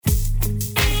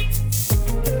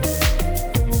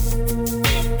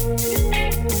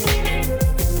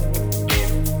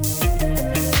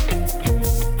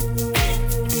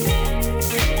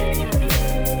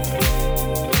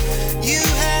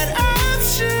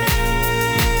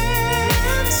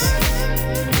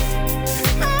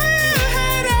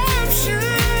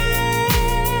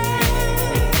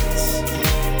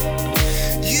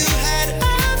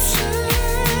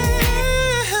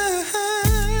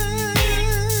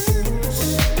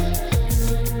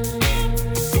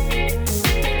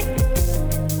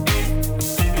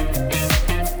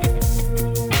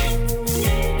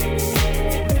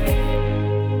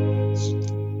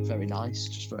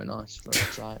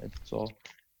United. So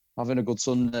having a good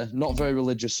Sunday, not very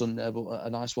religious Sunday, but a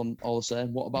nice one all the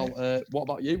same. What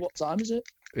about you? What time is it?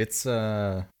 It's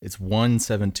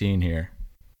 1:17 here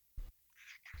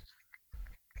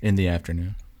in the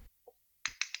afternoon.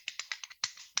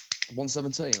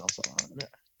 1:17. That's all right, isn't it?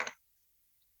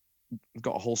 You've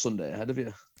got a whole Sunday ahead of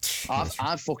you. I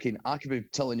could be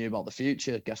telling you about the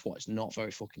future. Guess what? It's not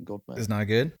very fucking good, mate. It's not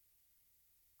good.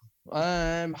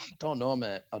 I don't know,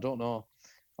 mate. I don't know.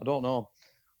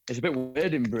 It's a bit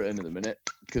weird in Britain at the minute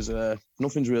because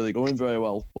nothing's really going very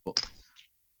well. But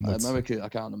America, I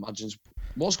can't imagine.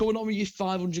 What's going on with your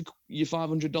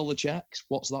 $500 checks?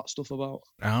 What's that stuff about?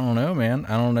 I don't know, man.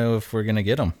 I don't know if we're gonna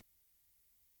get them.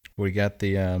 We got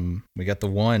the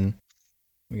one.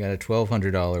 We got a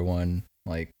 $1,200 one,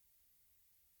 like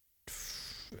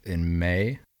in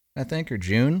May, I think, or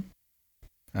June.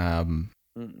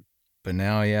 But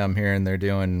now, yeah, I'm hearing they're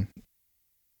doing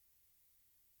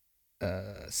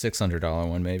 $600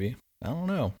 one, maybe. I don't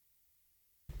know.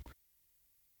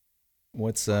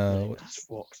 What's going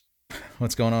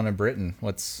on in Britain?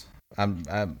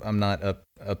 I'm not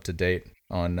up to date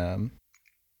on a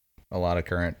lot of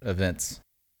current events.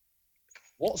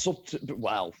 What's up to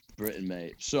Britain,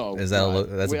 mate? So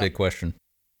that's a big question.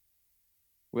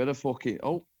 We had a fucking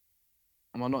am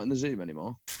I not in the Zoom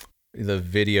anymore? The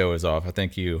video is off. I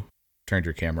think you turned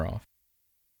your camera off.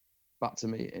 Back to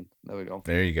meeting. There we go.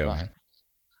 There you go. Right.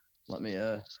 Let me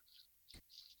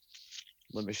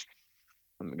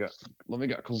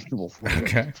get comfortable.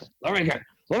 Okay. Let me get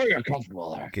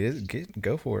comfortable there.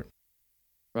 Go for it.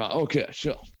 Right. Okay.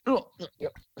 Sure.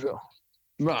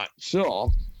 Right.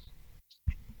 So,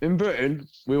 in Britain,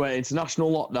 we went into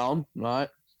national lockdown. Right.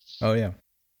 Oh yeah.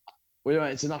 We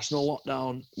went into national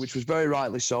lockdown, which was very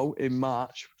rightly so, in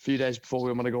March, a few days before we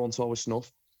were going to go on tour with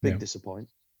Snuff. Big disappointment.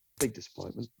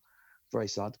 Very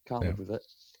sad. Can't live with it.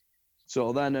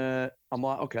 So then I'm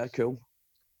like, okay, cool.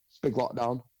 Big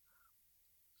lockdown.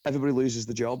 Everybody loses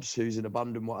the jobs, who's in a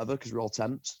band and whatever, because we're all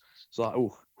temps. So like,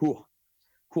 cool.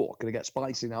 Gonna get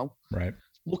spicy now. Right.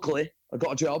 Luckily, I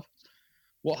got a job.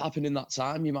 What happened in that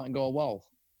time? You might go, well,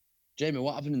 Jamie,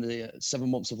 what happened in the 7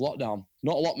 months of lockdown?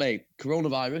 Not a lot, mate.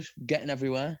 Coronavirus, getting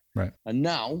everywhere. Right. And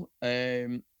now,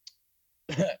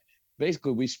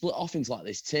 basically, we split off into like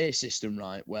this tier system,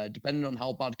 right? Where depending on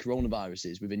how bad coronavirus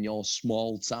is within your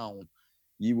small town,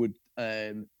 you would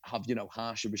have,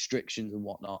 harsher restrictions and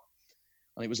whatnot.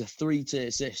 And it was a 3-tier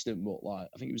system, but like,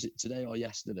 I think it was today or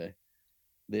yesterday,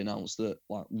 they announced that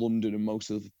like London and most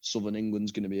of southern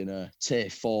England's going to be in a tier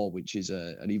 4, which is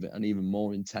an even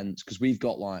more intense, because we've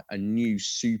got like a new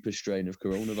super strain of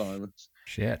coronavirus.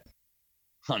 Shit.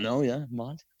 I know, yeah,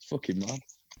 mad. It's fucking mad.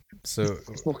 So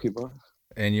it's fucking mad.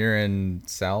 And you're in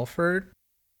Salford,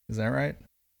 is that right?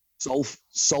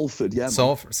 Salford, yeah.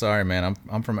 Salford. Sorry, man.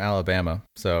 I'm from Alabama,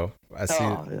 so I see.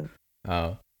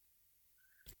 Yeah.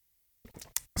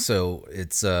 So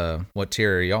it's what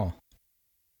tier are y'all?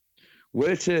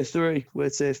 We're tier 3.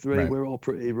 Right. We're all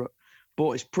pretty, but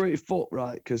it's pretty fucked,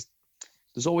 right? Because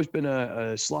there's always been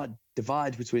a slight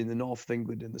divide between the north of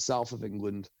England and the south of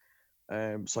England.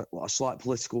 It's like a slight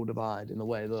political divide in the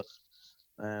way that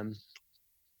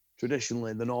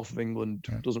traditionally the north of England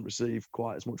doesn't receive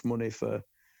quite as much money for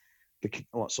the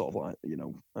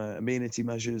amenity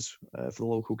measures for the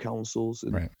local councils,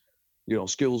 and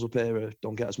schools up here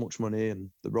don't get as much money, and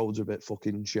the roads are a bit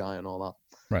fucking shy and all that.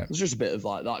 Right. There's just a bit of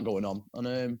like that going on,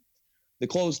 and they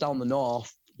closed down the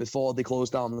north before they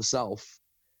closed down the south,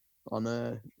 and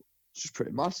it's just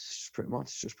pretty mad. It's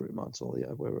just pretty mad. So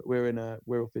yeah,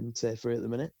 we're up in tier 3 at the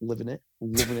minute, living it,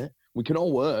 loving it. We can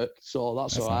all work, so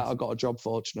that's all right. Nice. I got a job,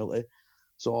 fortunately,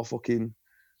 so I fucking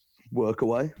work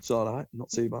away. It's all right, not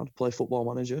too bad. Play Football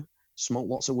Manager, smoke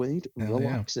lots of weed,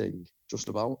 relaxing. Just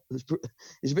about. It's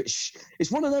a bit.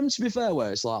 It's one of them, to be fair,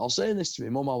 where it's like, I was saying this to my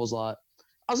mum. I was like,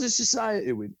 as a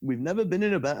society, we've never been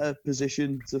in a better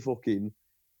position to fucking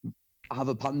have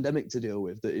a pandemic to deal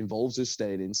with that involves us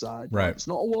staying inside. Right. Like, it's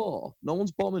not a war. No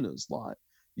one's bombing us. Like,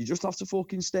 you just have to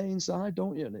fucking stay inside,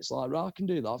 don't you? And it's like, right, I can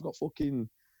do that. I've got fucking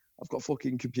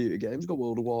computer games. I've got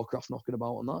World of Warcraft knocking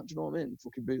about on that. Do you know what I mean?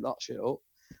 Fucking boot that shit up.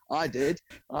 I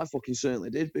fucking certainly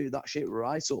did boot that shit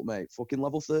right up, mate. Fucking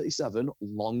level 37,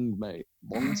 long, mate.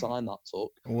 Long time that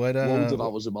took. Loads of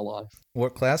hours of my life.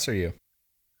 What class are you?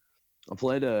 I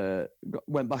played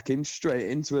went back in straight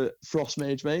into it, Frost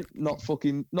Mage, mate. Not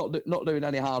doing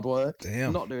any hard work.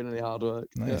 Damn. Not doing any hard work.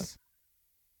 Nice.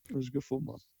 Yeah. It was good fun,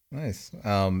 man. Nice.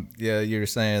 Yeah, you're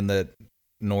saying that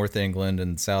North England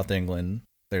and South England,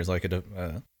 there's like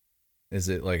is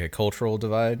it like a cultural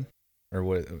divide? Or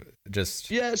what?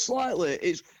 Just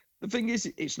slightly. The thing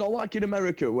is, it's not like in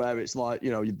America where it's like,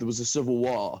 there was a civil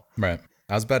war, right?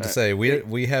 I was about to say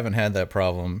we haven't had that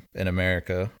problem in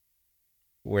America,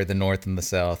 where the North and the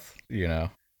South,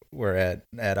 we're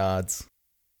at odds.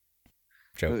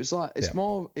 Joke. It's like it's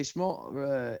more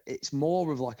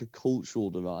of like a cultural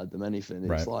divide than anything.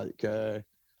 It's like I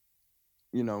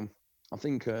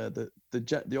think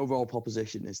the overall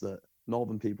proposition is that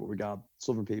Northern people regard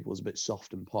Southern people as a bit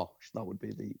soft and posh. That would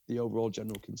be the overall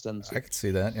general consensus. I could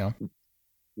see that, yeah.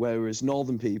 Whereas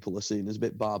Northern people are seen as a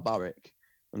bit barbaric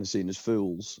and are seen as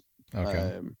fools.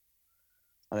 Okay. And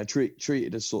are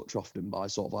treated as such often by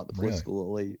sort of like the political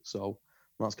elite. So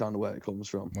that's kind of where it comes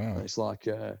from. Wow. And it's like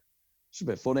it's a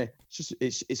bit funny.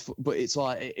 But it's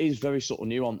like it is very subtle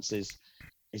nuances.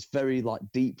 It's very like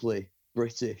deeply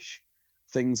British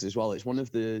things as well. It's one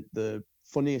of the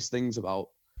funniest things about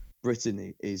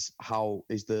Britain is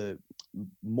the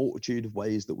multitude of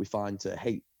ways that we find to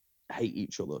hate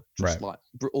each other, just like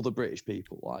other British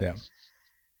people. Like,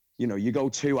 you go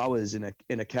 2 hours in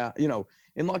a car,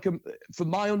 in like from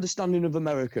my understanding of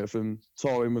America, from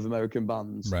touring with American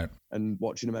bands and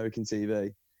watching American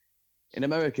TV, in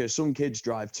America, some kids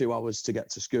drive 2 hours to get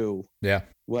to school. Yeah.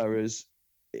 Whereas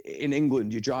in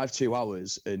England, you drive 2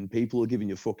 hours and people are giving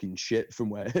you fucking shit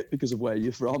from because of where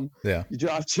you're from. Yeah. You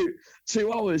drive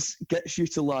 2 hours gets you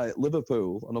to like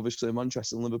Liverpool, and obviously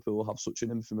Manchester and Liverpool have such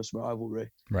an infamous rivalry.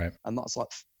 Right. And that's like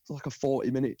a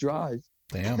 40-minute drive.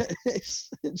 Damn. Do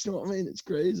you know what I mean? It's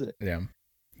crazy. Yeah.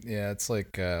 Yeah, it's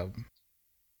like I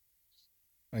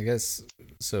guess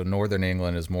so Northern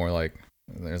England is more like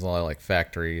there's a lot of like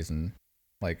factories and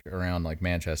like around like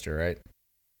Manchester, right?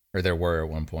 Or there were at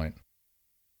one point.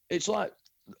 It's like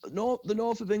the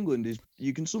north of England is,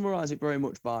 you can summarize it very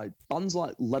much by bands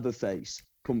like Leatherface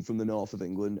come from the north of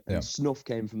England and Snuff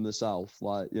came from the south,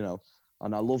 like,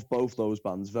 and I love both those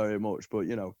bands very much, but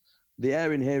the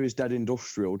air in here is dead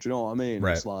industrial. Do you know what I mean?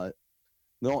 Right. It's like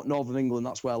northern England,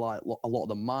 that's where like a lot of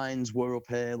the mines were up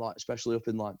here, like especially up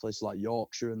in like places like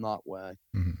Yorkshire and that, where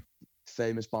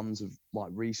famous bands of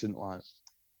like recent, like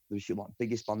the like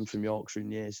biggest band from Yorkshire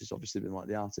in years has obviously been like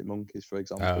the Arctic Monkeys, for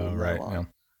example. Oh, right.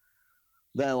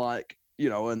 They're like,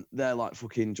 and they're like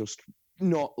fucking just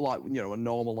not like, a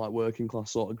normal like working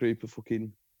class sort of group of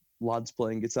fucking lads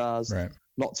playing guitars. Right.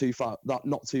 Not too far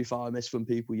missed from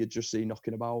people you'd just see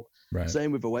knocking about. Right.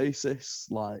 Same with Oasis,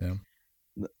 like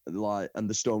and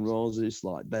the Stone Roses,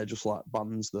 like they're just like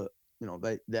bands that,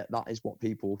 that is what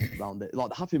people around it, like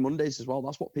the Happy Mondays as well.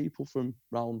 That's what people from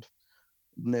round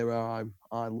near where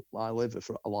I live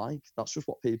are like. That's just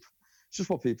what people. It's just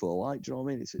what people are like. Do you know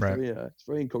what I mean? It's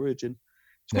very encouraging.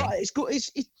 It's quite. It's good. It's.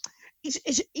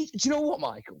 Do you know what,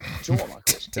 Michael? Tell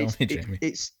me, Jamie.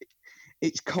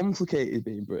 It's complicated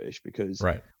being British because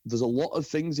there's a lot of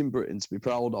things in Britain to be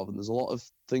proud of, and there's a lot of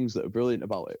things that are brilliant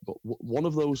about it. But one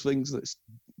of those things that's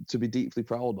to be deeply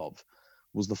proud of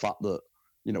was the fact that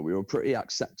we were a pretty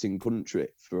accepting country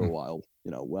for a while.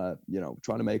 Where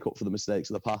trying to make up for the mistakes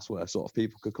of the past, where sort of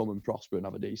people could come and prosper and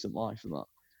have a decent life and that.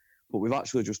 But we've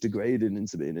actually just degraded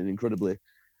into being an incredibly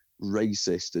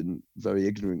racist and very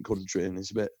ignorant country, and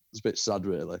it's a bit sad,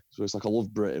 really. So it's like I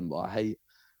love Britain, but I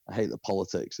hate the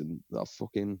politics and that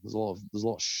fucking. There's a lot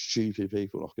of stupid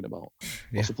people knocking about.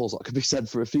 Yeah. I suppose that could be said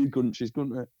for a few countries,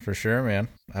 couldn't it? For sure, man.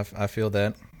 I feel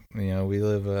that. We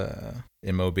live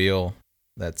in Mobile.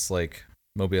 That's like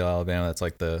Mobile, Alabama. That's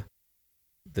like the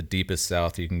deepest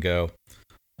south you can go.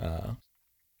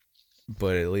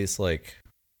 But at least like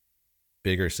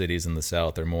bigger cities in the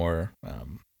South are more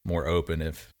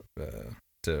open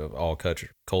to all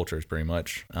cultures pretty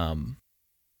much.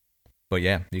 But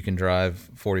yeah, you can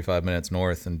drive 45 minutes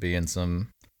north and be in some,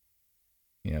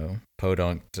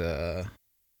 podunk,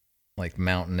 like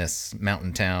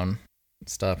mountain town,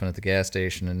 stopping at the gas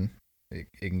station, and it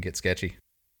can get sketchy.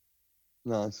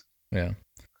 Nice. Yeah.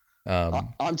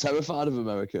 I'm terrified of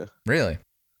America. Really?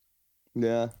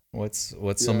 Yeah. What's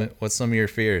some of your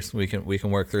fears? We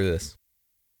can work through this.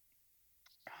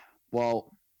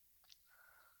 Well,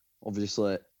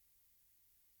 obviously,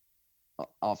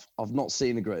 I've not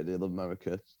seen a great deal of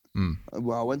America.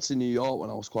 Well, I went to New York when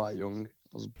I was quite young,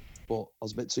 but I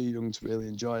was a bit too young to really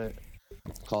enjoy it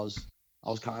because I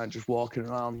was kind of just walking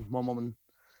around. My mum and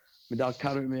my dad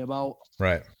carried me about.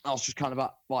 Right. I was just kind of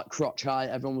at like crotch height.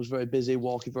 Everyone was very busy,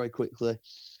 walking very quickly.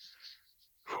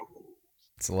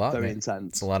 It's a lot. Very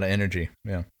intense. It's a lot of energy.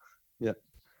 Yeah. Yeah.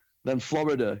 Then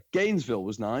Florida, Gainesville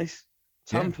was nice.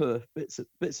 Tampa, bits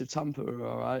of Tampa are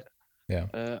all right.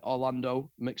 Yeah. Orlando,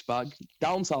 mixed bag.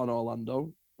 Downtown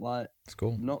Orlando, like, it's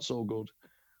cool. Not so good.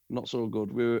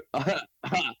 We were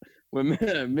when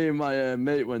me and my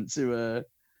mate went to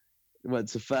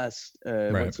Fest.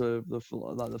 Went to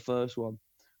the first one.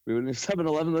 We were in a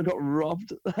 7-Eleven that got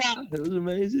robbed. It was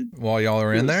amazing. While y'all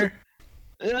are in there?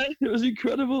 Yeah, it was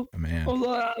incredible. Man. I was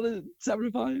like,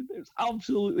 terrifying. It was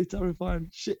absolutely terrifying.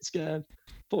 Shit scared.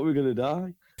 Thought we were gonna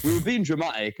die. We were being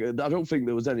dramatic, and I don't think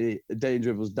there was any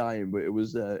danger of us dying, but it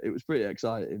was pretty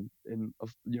exciting in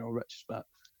retrospect.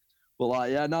 But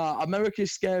like, yeah, no,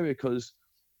 America's scary because,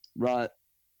 right.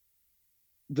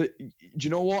 Do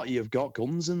you know what? You've got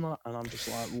guns in that, and I'm just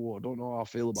like, whoa, I don't know how I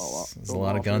feel about that. There's a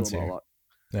lot of guns here.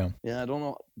 Yeah. Yeah, I don't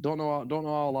know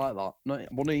how I like that. No,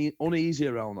 I'm uneasy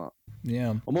around that.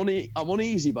 Yeah. I'm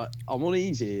uneasy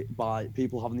by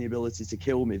people having the ability to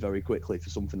kill me very quickly for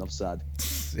something I've said.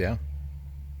 Yeah.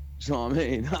 Do you know what I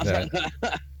mean?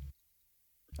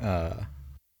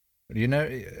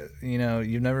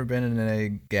 You've never been in a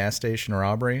gas station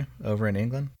robbery over in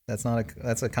England? That's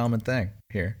a common thing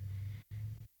here.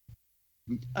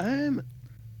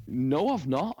 No, I've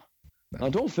not. No. I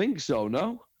don't think so.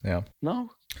 No. Yeah. No.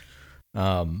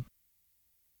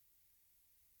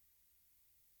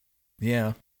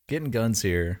 Yeah, getting guns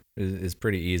here is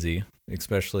pretty easy,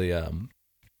 especially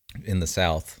in the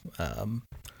South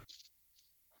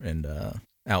and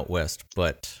out west.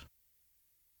 But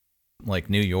like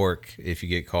New York, if you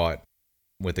get caught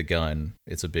with a gun,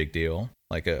 it's a big deal,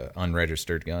 like a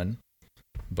unregistered gun.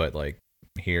 But like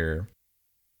here,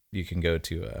 you can go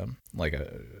to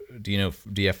do you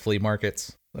have flea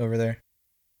markets over there?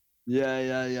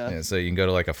 Yeah. So you can go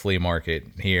to like a flea market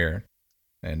here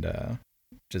and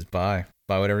just buy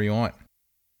whatever you want.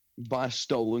 Buy a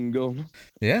stolen gun.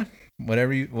 Yeah,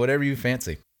 whatever you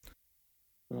fancy.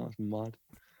 Oh,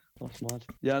 that's mad.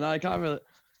 Yeah, no, I can't really.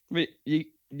 I mean, you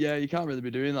can't really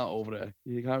be doing that over there.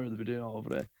 You can't really be doing that over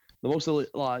there. The most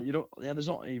like you don't. Yeah, there's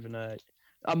not even a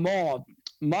more.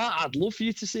 Matt, I'd love for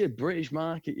you to see a British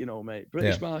market. You know, mate.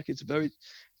 British markets are very,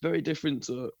 very different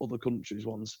to other countries'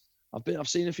 ones. I've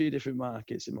seen a few different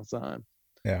markets in my time.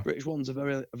 Yeah. British ones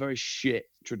are very shit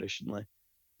traditionally.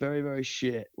 Very, very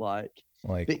shit. Like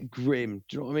a bit grim.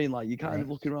 Do you know what I mean? Like you kind of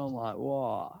looking around like,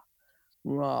 wow.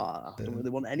 I don't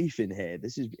really want anything here.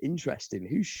 This is interesting.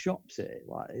 Who shops here?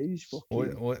 Like who's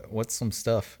fucking what's some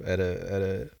stuff at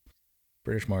a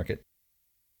British market?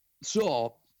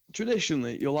 So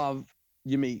traditionally you'll have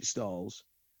your meat stalls.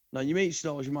 Now your meat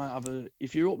stalls you might have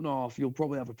if you're up north, you'll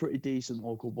probably have a pretty decent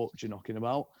local butcher knocking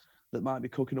about that might be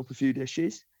cooking up a few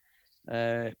dishes.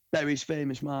 Bury's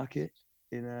famous market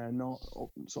in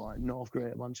North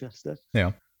Greater Manchester.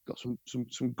 Yeah. Got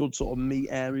some good sort of meat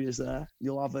areas there.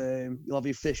 You'll have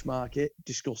your fish market.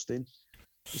 Disgusting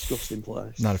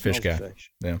place. Not a fish guy. Fish.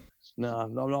 Yeah. No,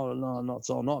 not at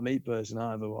all. Not a meat person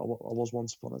either. I was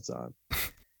once upon a time.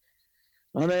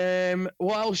 And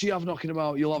what else you have knocking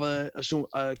about? You'll have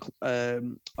a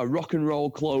rock and roll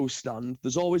clothes stand.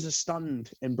 There's always a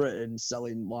stand in Britain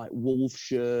selling like wolf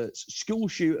shirts, school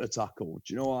shooter tackle.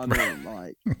 Do you know what I mean?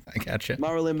 Like I gotcha.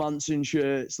 Marilyn Manson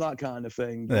shirts, that kind of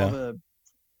thing. Yeah. Have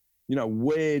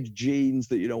weird jeans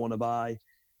that you don't want to buy.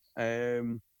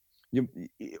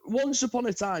 Once upon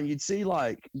a time, you'd see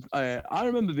like I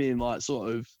remember being like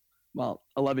sort of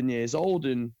 11 years old,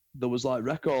 and there was like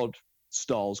record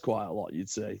stalls quite a lot. You'd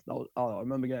see. I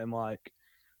remember getting like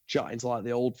chatting to like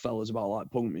the old fellas about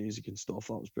like punk music and stuff.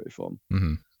 That was pretty fun.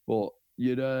 Mm-hmm. But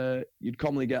you'd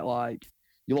commonly get like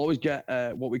you'll always get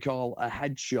what we call a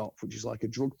head shop, which is like a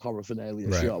drug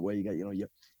paraphernalia shop where you get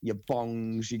your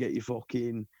bongs, you get your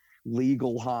fucking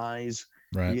legal highs,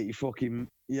 you get your fucking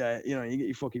you get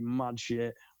your fucking mad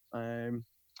shit.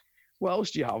 What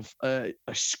else do you have? A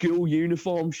school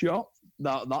uniform shop.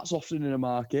 That's often in a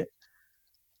market.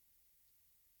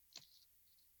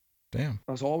 Damn.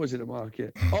 That's always in a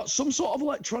market. Some sort of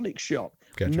electronics shop.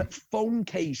 Gotcha. Phone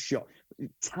case shop.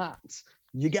 Tat.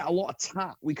 You get a lot of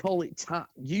tat. We call it tat.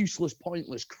 Useless,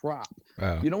 pointless crap.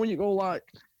 Wow. You know when you go like,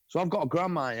 so I've got a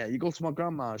grandma here. You go to my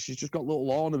grandma. She's just got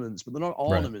little ornaments, but they're not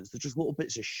ornaments. They're just little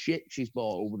bits of shit she's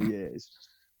bought over the years.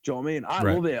 Do you know what I mean? I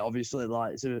love it, obviously.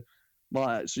 So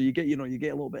you get a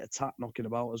little bit of tat knocking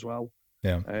about as well.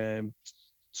 Yeah.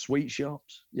 Sweet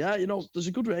shops. Yeah, there's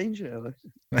a good range here.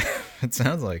 It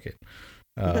sounds like it.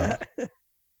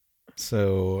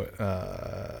 So,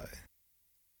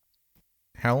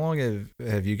 how long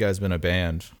have you guys been a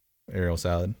band, Aerial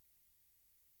Salad?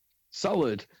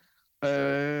 Salad.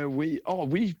 It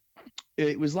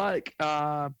was like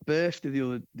our birthday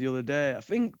the other day. I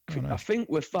think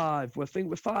we're five. We're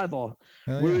five or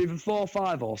we're either 4,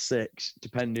 5, or 6,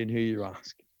 depending who you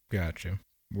ask. Gotcha.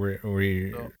 Were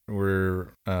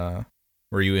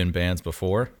you in bands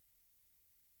before?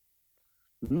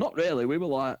 Not really. We were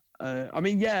like,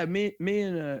 me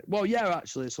and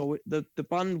actually. So the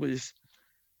band was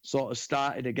sort of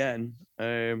started again.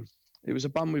 it was a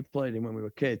band we played in when we were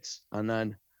kids, and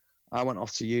then I went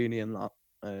off to uni and that,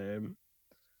 and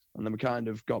then we kind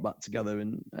of got back together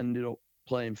and ended up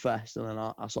playing Fest, and then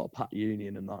I sort of packed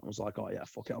Union and that, and was like, oh yeah,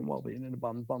 fuck it, I'm well being in a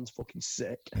band. Band's fucking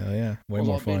sick. Hell yeah, way I was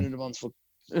more like, being fun. in a band's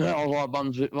I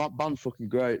was like, band's fucking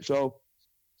great. So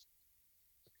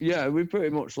yeah, we pretty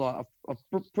much like I've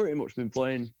pretty much been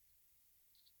playing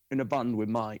in a band with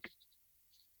Mike.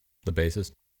 The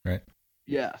bassist, right?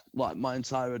 Yeah, like my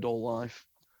entire adult life.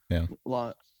 Yeah.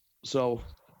 Like, so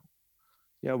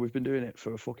yeah, we've been doing it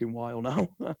for a fucking while now.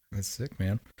 That's sick,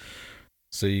 man.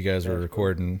 So you guys were Yeah.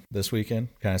 recording this weekend?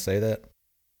 Can I say that?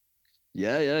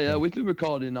 Yeah. We've been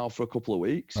recording now for a couple of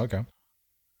weeks. Okay.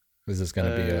 Is this going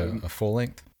to be a full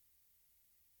length?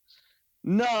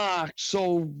 Nah,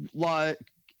 so like,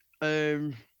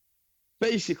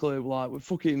 basically, like we're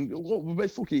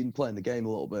fucking playing the game a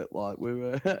little bit. Like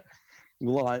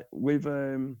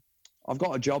I've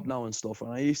got a job now and stuff,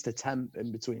 and I used to temp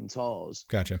in between tours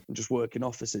Gotcha. and just work in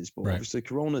offices, but Right. obviously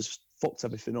Corona's fucked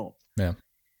everything up. Yeah.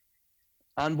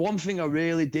 And one thing I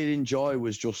really did enjoy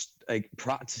was just like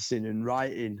practicing and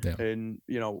writing. Yeah. And,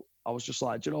 I was just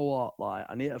like, do you know what? Like,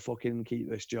 I need to fucking keep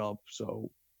this job.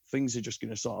 So things are just going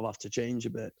to sort of have to change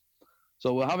a bit.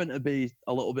 So we're having to be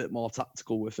a little bit more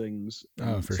tactical with things.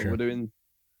 Oh, for so sure. we're going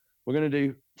to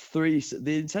do 3.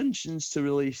 The intention's to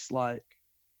release like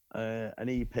an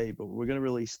EP, but we're going to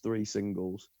release 3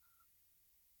 singles.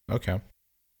 Okay.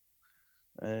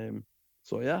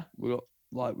 So yeah,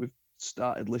 we've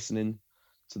started listening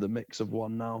to the mix of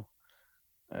one now,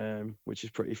 which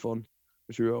is pretty fun.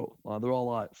 Which we wrote, like, they're all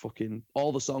like fucking.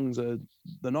 All the songs they're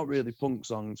not really punk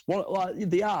songs. What like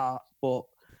they are, but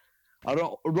I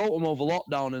wrote them over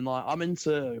lockdown, and like I'm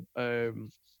into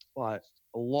like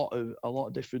a lot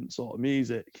of different sort of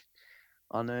music,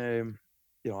 and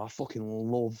I fucking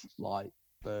love like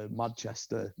the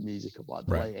Manchester music of like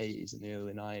the Right. late 80s and the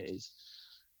early 90s.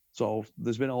 So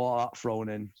there's been a lot of that thrown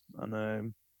in,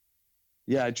 and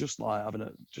yeah, just like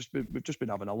we've just been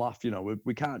having a laugh.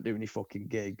 We can't do any fucking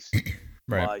gigs.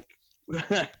 Right. Like, you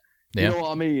Yeah. know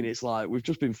what I mean? It's like we've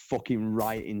just been fucking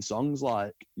writing songs.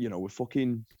 Like, we're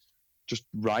fucking just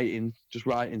writing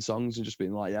songs and just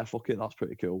being like, yeah, fuck it, that's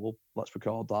pretty cool. Well, let's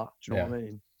record that. Do you know what I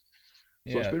mean?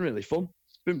 So it's been really fun.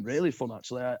 It's been really fun,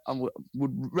 actually. I would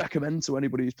recommend to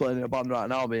anybody who's playing in a band right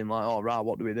now, being like, oh, right,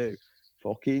 what do we do?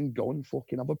 Fucking go and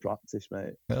fucking have a practice,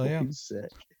 mate. Hell yeah. Fucking sick.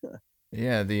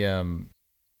 Yeah, I'm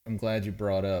glad you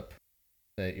brought up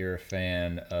that you're a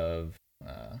fan of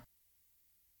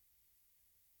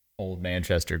old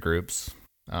Manchester groups.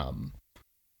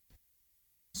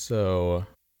 So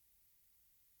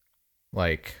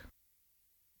like,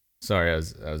 sorry, I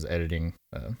was editing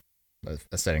a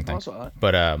setting thing. That's all right.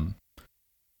 But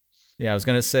yeah, I was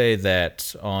gonna say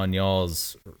that on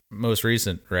y'all's most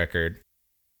recent record,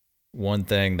 one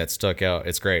thing that stuck out.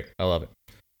 It's great. I love it.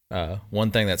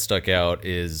 One thing that stuck out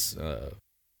is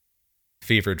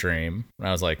Fever Dream. And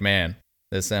I was like, man,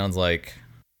 this sounds like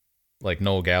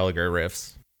Noel Gallagher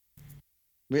riffs.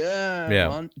 Yeah, Yeah.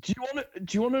 man. Do you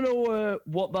want to know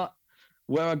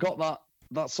where I got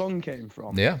that song came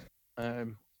from? Yeah.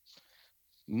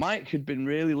 Mike had been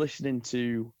really listening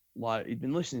to he'd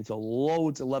been listening to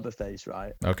loads of Leatherface,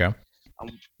 right? Okay.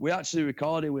 And we actually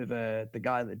recorded with the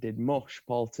guy that did Mush,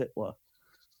 Paul Titler.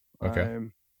 Okay.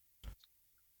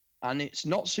 And it's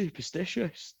Not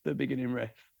Superstitious, the beginning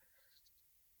riff.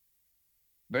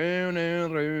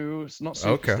 It's Not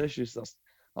Superstitious.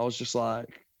 I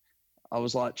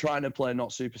was like trying to play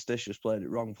Not Superstitious, played it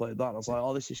wrong, played that. And I was like,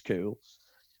 oh, this is cool.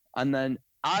 And then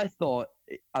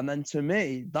to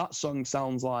me, that song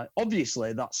sounds like,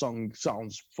 obviously that song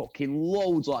sounds fucking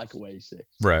loads like Oasis.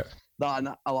 Right.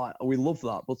 We love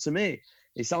that. But to me,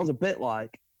 it sounds a bit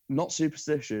like Not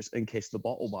Superstitious and Kiss the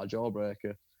Bottle by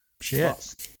Jawbreaker.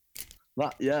 Shit.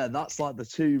 That's like the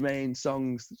 2 main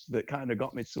songs that kind of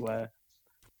got it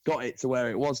to where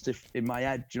it was in my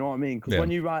head. Do you know what I mean? Because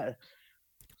when you write,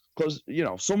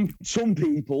 some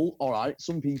people, all right,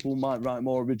 some people might write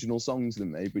more original songs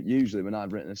than me, but usually when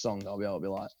I've written a song, I'll be able to be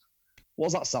like, what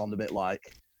does that sound a bit like?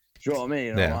 Do you know what I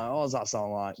mean? Yeah. I'm like, what does that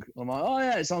sound like? I'm like, oh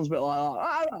yeah, it sounds a bit like that.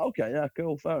 Ah, okay, yeah,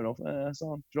 cool, fair enough. Do you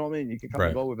know what I mean? You can kind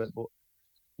of go with it. But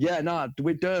yeah,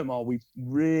 with Dermot, we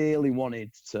really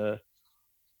wanted to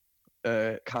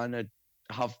kind of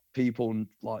have people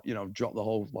drop the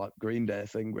whole like Green Day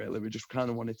thing. Really, we just kind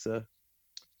of wanted to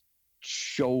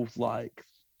show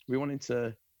we wanted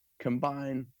to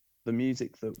combine the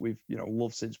music that we've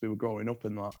loved since we were growing up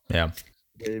and that. Yeah.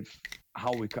 With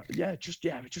how we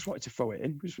just wanted to throw it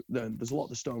in. There's a lot of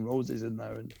the Stone Roses in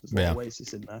there, and there's a lot of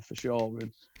Oasis in there for sure.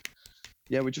 And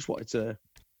yeah, we just wanted to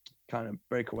kind of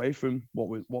break away from what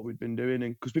we'd been doing,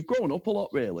 and because we've grown up a lot,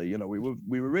 really. You know, we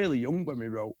were really young when we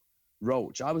wrote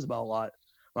Roach. I was about like,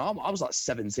 I was like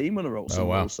 17 when I wrote some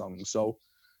of those songs. So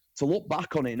to look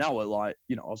back on it now, at like,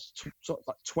 you know, I was sort of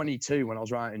like 22 when I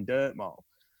was writing Dirtmall.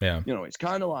 Yeah. You know, it's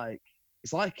kind of like,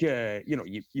 it's like, you know,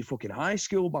 you fucking high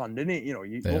school band, isn't it? You know,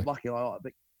 you look back, you're like, oh,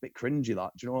 a bit cringy,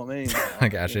 that. Do you know what I mean? Like, I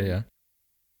gotcha, yeah.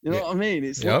 You know what I mean?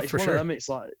 It's yep, like, it's one sure. of them. It's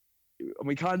like, and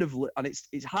we kind of, and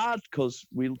it's hard because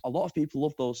a lot of people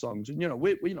love those songs, and you know,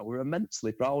 we're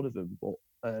immensely proud of them,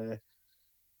 but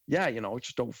yeah, you know, I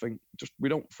just don't think, we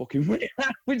don't fucking win.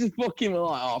 We just fucking were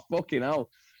like, oh fucking hell.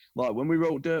 Like when we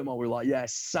wrote Dirtmall, we were like, yeah,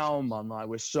 sound, man. Like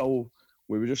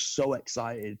we were just so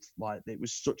excited. Like it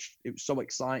was so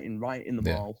exciting writing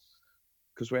them all,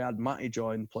 because we had Matty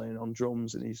Join playing on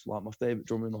drums, and he's like my favorite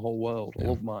drummer in the whole world. I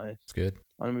love Matty. It's good.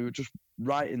 And we were just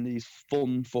writing these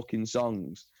fun fucking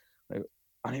songs,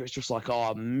 and it was just like,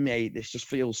 oh mate, this just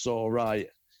feels so right.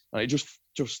 And it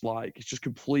just like, it's just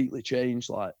completely changed.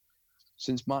 Like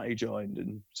since Matty joined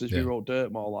and since we wrote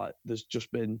Dirtmall, like there's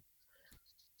just been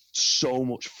so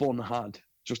much fun had,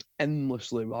 just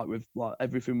endlessly. Like with like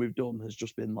everything we've done has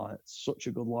just been like such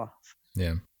a good laugh.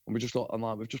 Yeah. And we just thought, and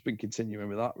like we've just been continuing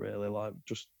with that, really, like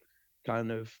just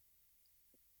kind of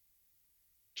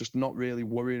just not really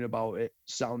worrying about it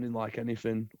sounding like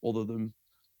anything other than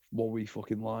what we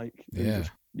fucking like. Yeah.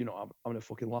 Just, you know, having a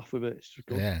fucking laugh with it. It's just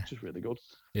good. Yeah. It's just really good.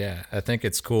 Yeah. I think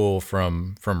it's cool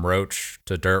from Roach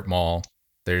to Dirtmall.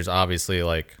 There's obviously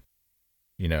like,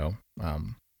 you know,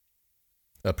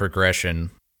 a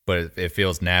progression, but it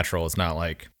feels natural. It's not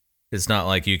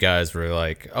like you guys were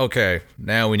like, okay,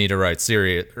 now we need to write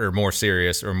more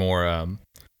serious or more, I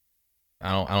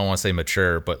don't want to say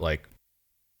mature, but like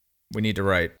we need to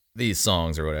write these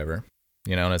songs or whatever,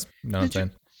 you know what I'm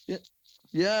saying?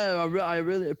 Yeah, I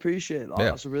really appreciate that.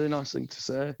 That's a really nice thing to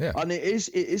say. Yeah. And it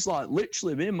is like,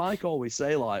 literally, me and Mike always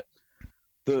say, like,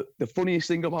 the funniest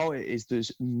thing about it is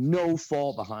there's no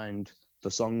thought behind the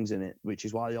songs in it, which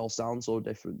is why they all sound so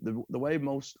different. The way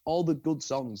all the good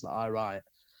songs that I write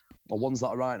are ones that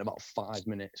I write in about 5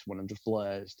 minutes when I'm just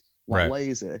blazed, like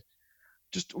lazy.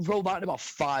 Just wrote that in about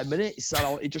 5 minutes,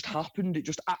 and it just happened. It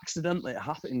just accidentally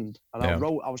happened, and I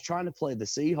was trying to play the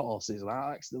Seahorses, and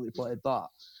I accidentally played that.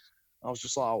 I was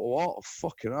just like, what?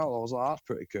 Fucking hell. I was like, that's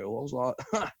pretty cool. I was like,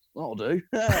 that'll do.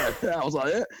 Yeah. I was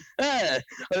like, yeah.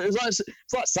 It's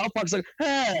like South Park's like,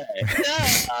 hey,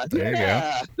 yeah. There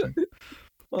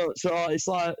you go. So it's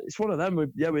like, it's one of them. We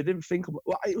didn't think about,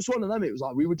 well, it was one of them. It was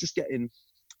like, we were just getting,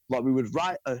 like, we would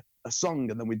write a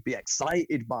song and then we'd be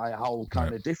excited by how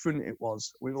kind of different it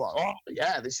was. We were like, oh,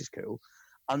 yeah, this is cool.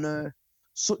 And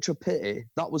Such a Pity,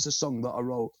 that was a song that I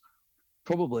wrote.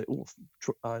 Probably,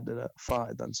 I did a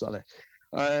fight then, sorry.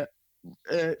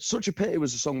 Such a Pity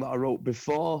was a song that I wrote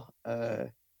before,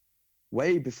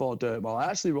 way before Dirtmall.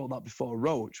 I actually wrote that before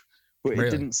Roach, but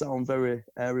it didn't sound very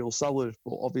Aerial Salad.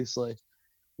 But obviously,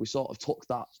 we sort of took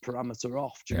that parameter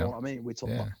off. Do you know what I mean? We took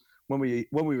that when we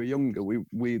were younger.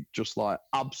 We just like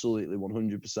absolutely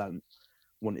 100%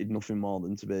 wanted nothing more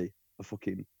than to be a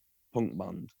fucking punk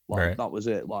band. Like that was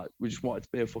it. Like we just wanted to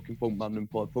be a fucking punk band and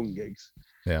play punk gigs.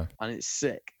 Yeah. And it's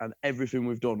sick. And everything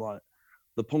we've done, like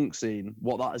the punk scene,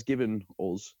 what that has given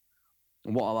us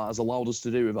and what that has allowed us to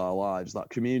do with our lives, that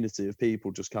community of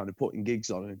people just kind of putting gigs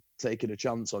on and taking a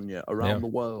chance on you around the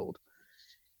world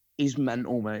is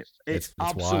mental, mate. It's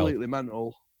absolutely wild.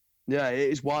 Mental. Yeah, it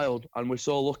is wild. And we're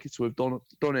so lucky to have done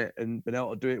it and been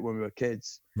able to do it when we were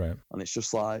kids. Right. And it's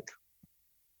just like,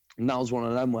 now's one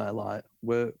of them where like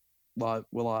we're like,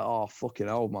 oh fucking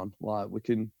hell, man. Like we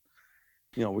can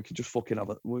just fucking have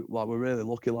we're really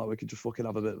lucky. Like we can just fucking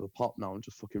have a bit of a pop now and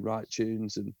just fucking write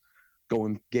tunes and go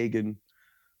and gig. And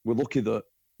we're lucky that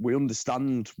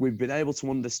we've been able to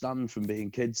understand from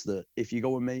being kids that if you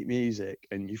go and make music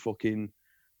and you fucking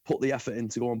put the effort in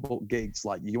to go and book gigs,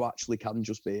 like you actually can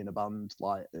just be in a band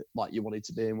like you wanted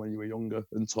to be in when you were younger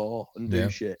and tour and do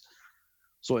shit.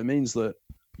 So it means that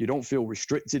you don't feel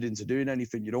restricted into doing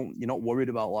anything. You're not worried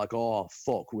about like, oh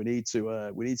fuck, we need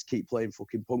to keep playing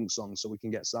fucking punk songs so we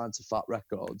can get signed to Fat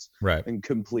Records, and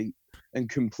complete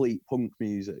punk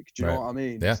music. Do you know what I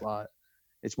mean? Yeah. It's like,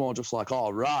 it's more just like,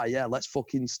 oh right, yeah, let's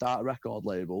fucking start a record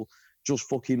label, just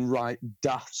fucking write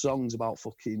daft songs about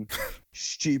fucking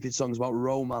stupid songs about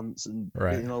romance and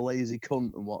being a lazy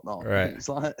cunt and whatnot. Right. It's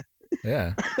like,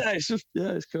 yeah, it's just,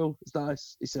 it's cool. It's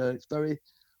nice. It's very,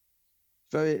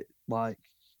 very like.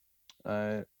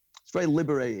 It's very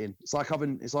liberating. It's like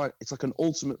it's like an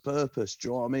ultimate purpose. Do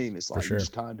you know what I mean? It's like you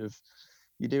just kind of,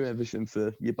 you do everything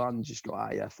for your band. You just go,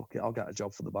 yeah, fuck it, I'll get a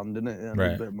job for the band, innit? And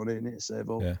a bit of money in it, save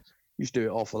up. Yeah. You just do it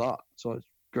all for that. So it's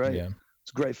great. Yeah.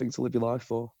 It's a great thing to live your life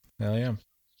for. Hell yeah.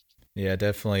 Yeah,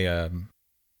 definitely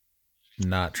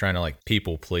not trying to like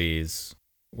people please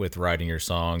with writing your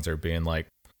songs or being like,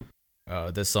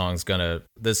 this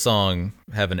song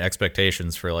having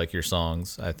expectations for like your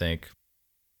songs, I think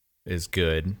is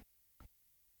good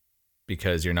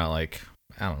because you're not like,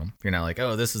 I don't know, you're not like,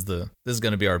 oh, this is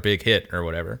going to be our big hit or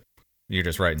whatever. You're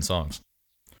just writing songs.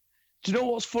 Do you know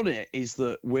what's funny is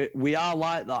that we are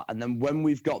like that, and then when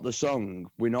we've got the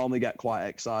song, we normally get quite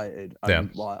excited,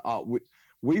 and like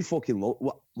we fucking love,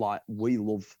 like we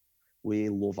love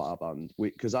our band,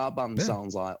 because our band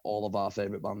sounds like all of our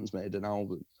favorite bands made an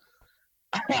album,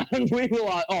 and we were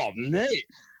like, oh mate,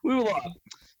 we were like,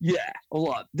 yeah, I was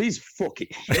like, these fucking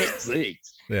hits,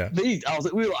 these, I was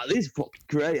like, we were like, these are fucking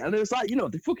great, and it was like, you know,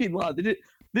 they fucking like they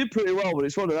did pretty well, but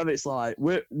it's one of them, it's like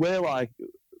we're like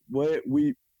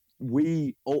the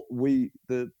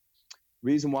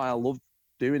reason why I love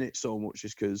doing it so much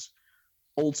is because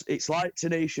it's like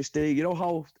Tenacious D. You know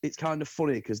how it's kind of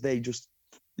funny because they just,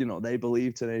 you know, they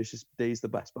believe Tenacious D is the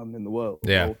best band in the world.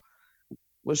 Yeah. Well,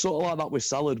 we're sort of like that with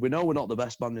Salad. We know we're not the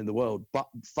best band in the world, but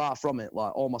far from it.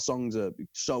 Like, all my songs are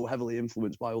so heavily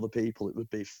influenced by other people. It would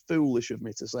be foolish of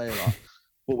me to say that.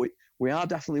 But we are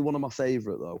definitely one of my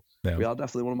favorite, though. Yeah. We are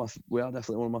definitely one of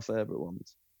my favorite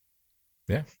ones.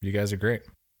 Yeah, you guys are great.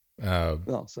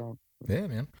 So yeah,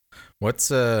 man. What's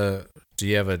do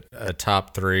you have a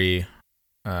top 3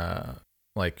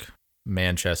 like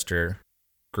Manchester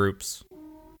groups?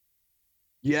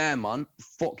 Yeah, man.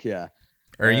 Fuck yeah.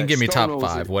 Or you can give me Stone top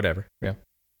Roses. 5, whatever. Yeah.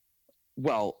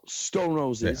 Well, Stone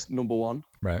Roses, number 1.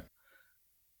 Right.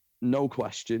 No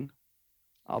question.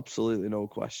 Absolutely no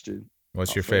question. What's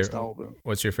That your first favorite album.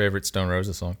 What's your favorite Stone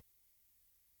Roses song?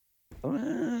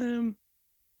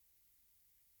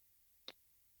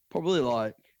 Probably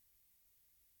like.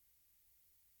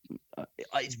 Do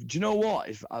you know what?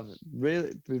 It's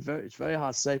very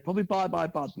hard to say. Probably Bye Bye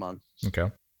Bad Man. Okay.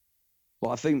 But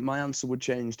I think my answer would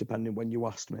change depending when you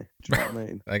asked me. Do you know what I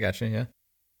mean? I got you. Yeah.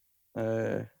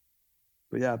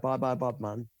 But yeah, Bye Bye Bad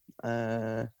Man.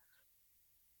 And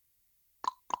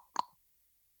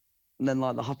then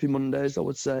like the Happy Mondays, I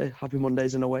would say. Happy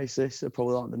Mondays and Oasis are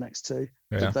probably like the next 2.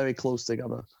 Yeah. They're very close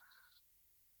together.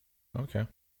 Okay.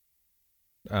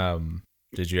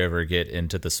 Did you ever get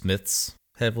into the Smiths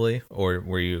heavily, or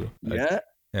were you? Yeah.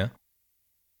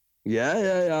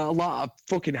 I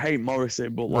fucking hate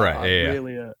Morrison, but like, right. Yeah.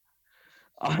 Really,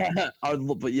 I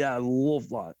love, but yeah,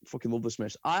 I fucking love the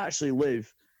Smiths. I actually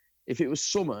live. If it was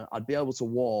summer, I'd be able to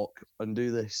walk and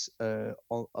do this on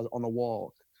a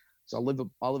walk. So I live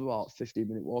about a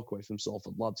 15-minute walk away from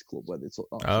Salford Lads Club where they took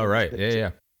that. Oh right,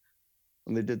 yeah.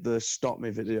 And they did the Stop Me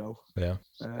video. Yeah.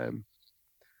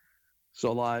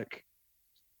 So like,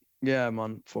 yeah,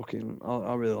 man, fucking,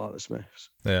 I really like the Smiths.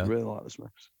 Yeah. I really like the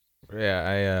Smiths.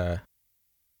 Yeah,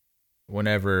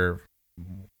 whenever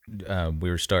we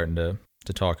were starting to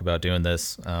talk about doing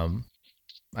this,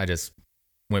 I just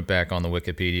went back on the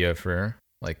Wikipedia for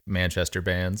like Manchester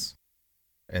bands,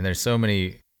 and there's so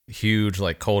many huge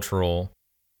like cultural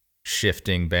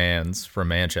shifting bands from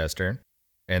Manchester,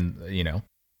 and you know,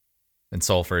 and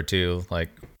Salford too, like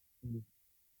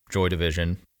Joy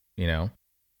Division, you know.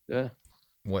 Yeah.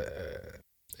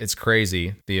 It's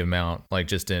crazy the amount, like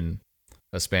just in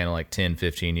a span of like 10,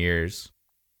 15 years,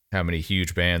 how many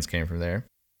huge bands came from there.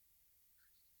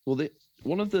 Well,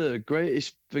 one of the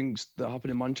greatest things that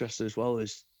happened in Manchester as well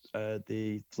is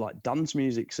the like dance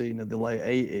music scene of the late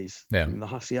 80s. Yeah. In the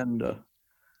Hacienda,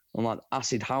 and like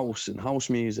acid house and house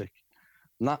music.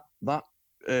 And that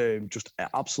just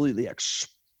absolutely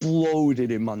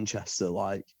exploded in Manchester,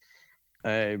 like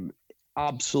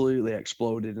absolutely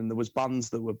exploded. And there was bands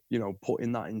that were, you know,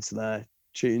 putting that into their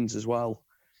tunes as well.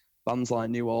 Bands like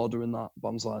New Order and that,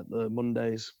 bands like the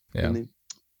Mondays. Yeah.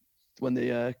 When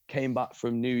they came back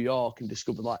from New York and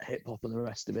discovered like hip hop and the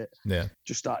rest of it. Yeah.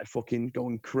 Just started fucking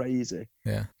going crazy.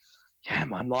 Yeah. Yeah,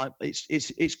 man, like it's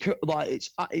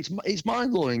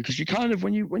mind blowing because you kind of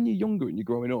when you're younger and you're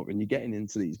growing up and you're getting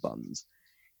into these bands,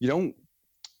 you don't,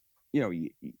 you know,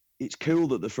 it's cool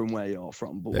that they're from where you're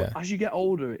from, but as you get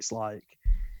older, it's like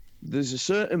there's a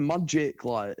certain magic,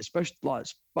 like especially like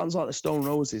bands like the Stone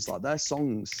Roses, like their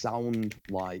songs sound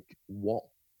like what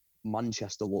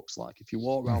Manchester looks like if you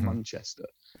walk around Manchester,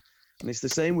 and it's the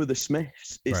same with the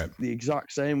Smiths. It's the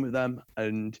exact same with them,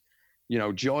 and you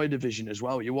know, Joy Division as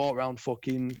well. You walk around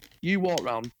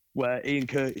where Ian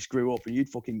Curtis grew up and you'd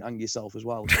fucking hang yourself as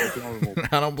well. It's fucking horrible.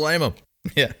 I don't blame him.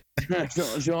 Yeah. Do you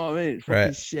know what I mean? It's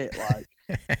fucking shit, like.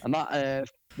 And that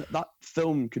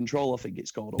film Control, I think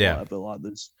it's called, or whatever, like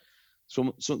there's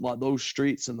some like those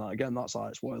streets and that, again, that's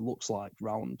what it looks like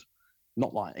round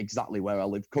not like exactly where I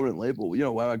live currently, but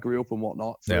where I grew up and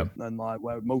whatnot. And like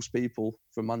where most people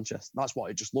from Manchester, that's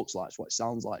what it just looks like. It's what it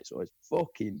sounds like. So it's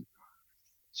fucking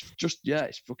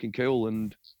cool.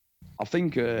 And I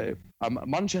think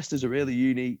Manchester's a really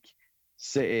unique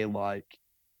city. Like,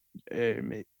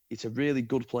 it's a really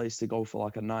good place to go for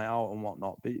like a night out and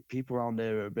whatnot. But people around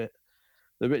here they're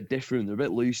a bit different. They're a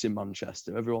bit loose in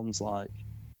Manchester. Everyone's like,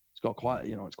 it's got quite,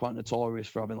 it's quite notorious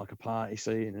for having like a party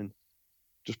scene and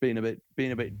just being a bit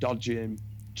dodgy and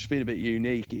just being a bit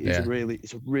unique. It's a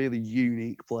really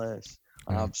unique place.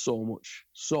 I have so much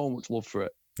love for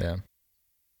it. Yeah,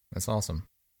 that's awesome.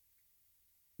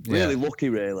 Really lucky,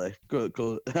 really. Good.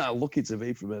 Lucky to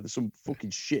be from here. There's some fucking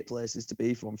shit places to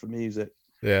be from for music.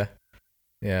 Yeah.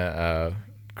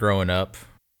 Growing up,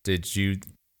 did you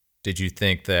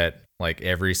think that like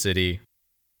every city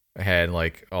had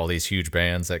like all these huge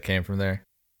bands that came from there?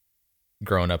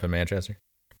 Growing up in Manchester.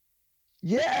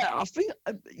 Yeah, I think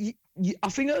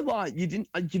like you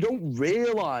don't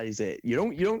realize it.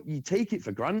 You take it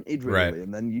for granted, really, right.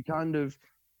 And then you kind of.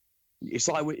 It's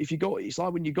like it's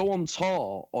like when you go on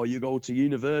tour or you go to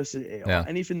university or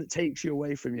anything that takes you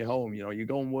away from your home, you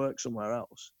go and work somewhere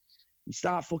else. You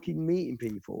start fucking meeting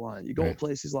people. Like you go to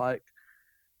places like,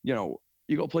 you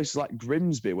got places like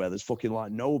Grimsby where there's fucking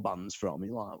like no bands from.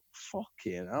 You're like,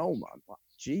 fucking hell, man. Like,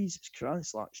 Jesus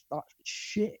Christ, like that's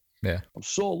shit. Yeah. I'm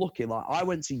so lucky. Like I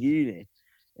went to uni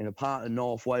in a part of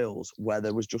North Wales where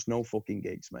there was just no fucking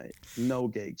gigs, mate. No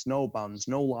gigs, no bands,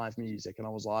 no live music. And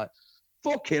I was like,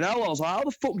 fucking hell, I was like, how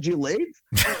the fuck do you live?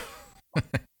 I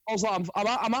was like,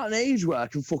 I'm at an age where I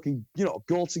can fucking,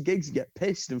 go to gigs and get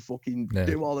pissed and fucking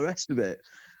do all the rest of it.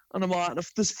 And I'm like,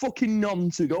 there's fucking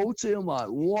none to go to. I'm like,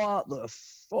 what the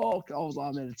fuck? I was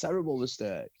like, I made a terrible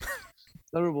mistake.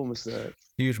 Terrible mistake.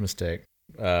 Huge mistake.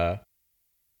 Yeah,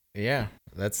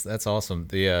 that's awesome.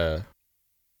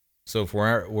 So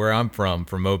where I'm from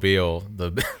Mobile,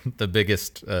 the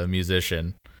biggest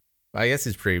musician, I guess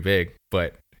he's pretty big,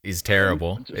 but he's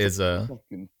terrible.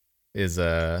 Is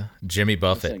Jimmy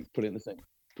Buffett. Put it in the thing.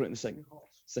 Put it in the sink.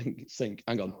 Sink.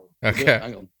 Hang on. Okay.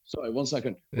 Hang on. Sorry, 1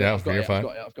 second. Yeah, you're fine.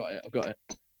 I've got it.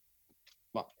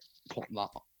 Right, pop that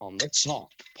on the top.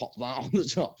 Pop that on the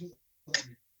top.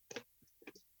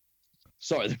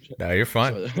 Sorry. No, you're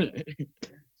fine.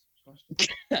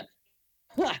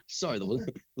 Sorry, there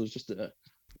was just a.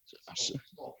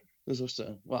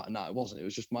 Well, no, it wasn't. It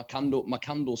was just my candle. My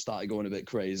candle started going a bit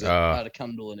crazy. I had a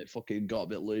candle and it fucking got a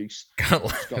bit loose.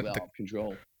 Got a bit out of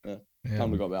control. Yeah.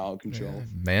 Candle got a bit out of control. Yeah.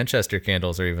 Manchester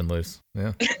candles are even loose.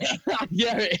 Yeah.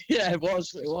 It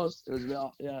was. It was a bit.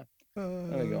 Yeah.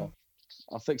 There we go.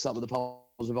 I'll fix that with the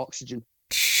powers of oxygen.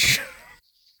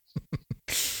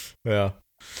 Yeah.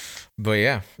 But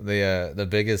yeah, the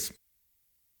biggest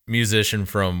musician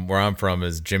from where I'm from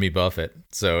is Jimmy Buffett.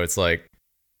 So it's like.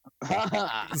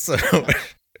 So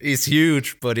he's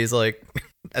huge, but he's like,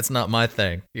 that's not my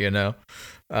thing, Yeah.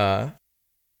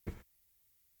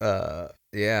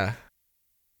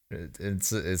 It's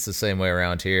the same way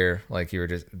around here, like you were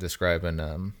just describing,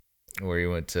 where you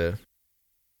went to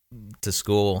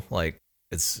school. Like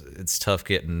it's tough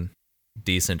getting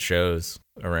decent shows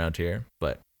around here,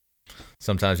 but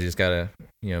sometimes you just gotta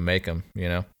make them.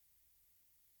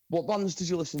 What bands did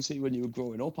you listen to when you were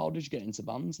growing up? How did you get into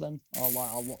bands then? Or like,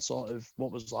 how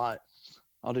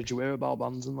did you hear about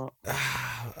bands and that?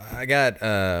 I got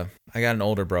an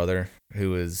older brother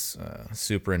who was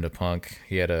super into punk.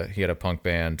 He had a punk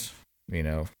band, when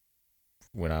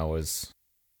I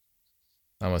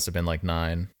must have been like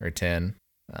 9 or 10.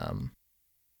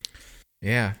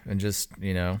 Yeah, and just,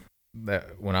 that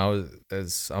when I'm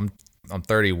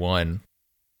 31,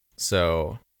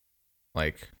 so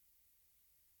like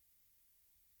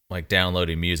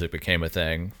downloading music became a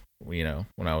thing, when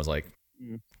I was like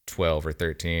 12 or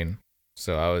 13.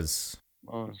 So I was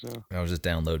just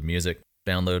downloading,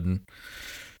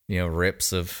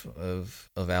 rips of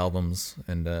albums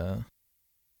and yeah.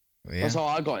 That's how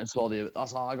I got into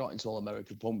all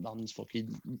American punk bands,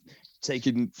 fucking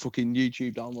taking fucking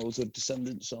YouTube downloads of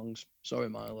Descendants songs. Sorry,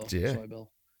 Milo. Yeah. Sorry, Bill.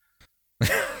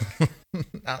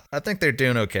 I think they're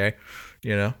doing okay,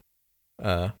 Yeah.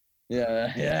 I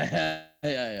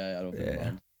don't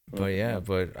think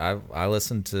but I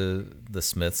listened to the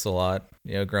Smiths a lot,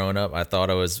 growing up. I thought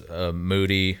I was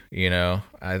moody,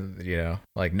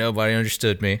 like nobody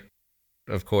understood me,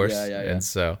 of course. Yeah. And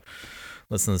so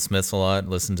listen to the Smiths a lot,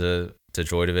 listen to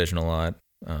Joy Division a lot.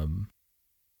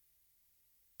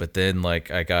 But then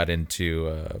like I got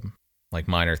into like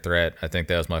Minor Threat. I think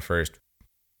that was my first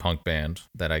punk band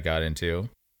that I got into.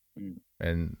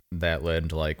 And that led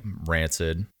to like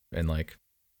Rancid and like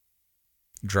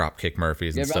Dropkick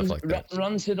Murphys and stuff like that.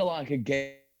 Rancid are like a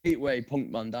gateway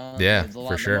punk band, aren't they? Yeah, They're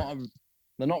for sure.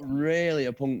 They're not really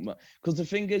a punk band. Because the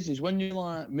thing is when you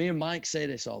like, me and Mike say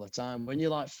this all the time, when you're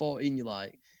like 14, you're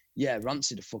like, yeah,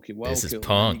 Rancid are fucking well This is cool.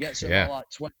 punk. You get to Yeah. about like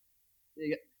 20,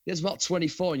 it's about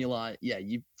 24 and you're like, yeah,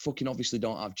 you fucking obviously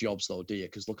don't have jobs though, do you?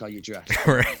 Because look how you dress.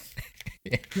 Right.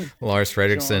 Yeah. Lars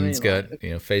Fredriksen's You know what I mean? got, you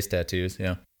know, face tattoos.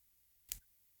 Yeah.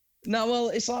 No, well,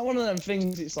 it's like one of them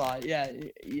things. It's like, yeah,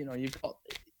 you know, you've got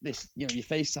this, you know, your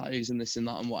face tattoos and this and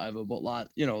that and whatever. But like,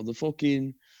 you know, the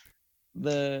fucking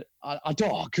I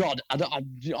don't. Oh God,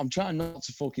 I'm trying not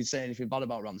to fucking say anything bad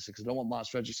about Rancid because I don't want Lars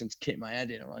Fredriksson to kick my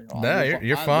head in. Like, oh, No,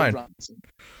 you're fine.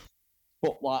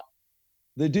 But like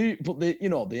they do, but they, you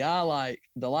know, they are like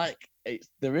they're like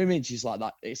their image is like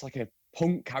that. It's like a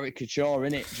punk caricature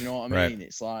in it. Do you know what I mean? Right.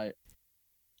 It's like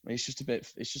it's just a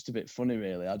bit funny,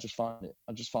 really. I just find it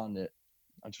funny.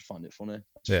 I just find it funny.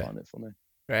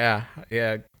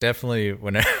 Yeah, definitely.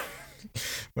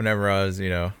 Whenever I was, you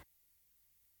know,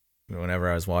 whenever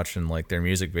I was watching like their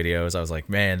music videos, I was like,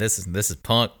 man, this is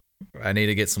punk. I need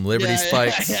to get some Liberty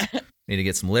spikes. Yeah. Need to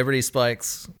get some Liberty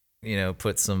spikes. You know,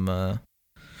 put some I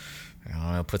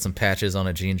don't know, put some patches on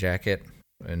a jean jacket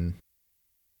and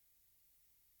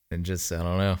just I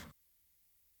don't know.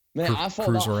 Man, I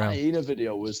thought that around. hyena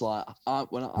video was like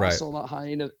when I Right. saw that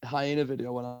hyena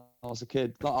video when I was a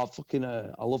kid. That I fucking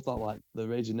I love that, like the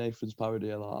Raging Nathan's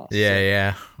parody of that.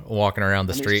 Yeah, walking around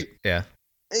the And street. Yeah.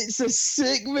 It's a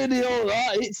sick video.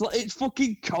 That it's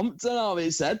fucking Compton how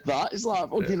it said that. It's like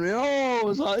fucking real. Oh,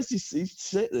 it's like it's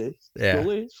sick. This. Yeah.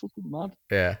 Really, it's fucking mad.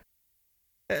 Yeah.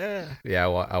 Yeah,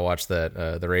 I watched that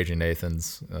the Raging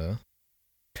Nathan's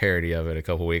parody of it a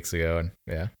couple weeks ago, and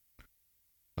yeah,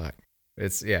 like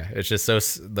it's just so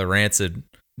the Rancid.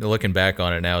 Looking back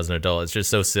on it now as an adult, it's just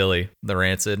so silly. The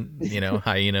Rancid, you know,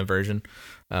 hyena version.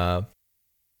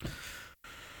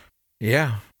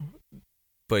 Yeah,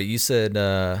 but you said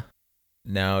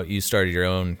now you started your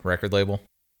own record label.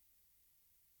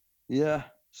 Yeah.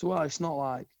 So well, it's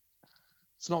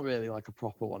not really like a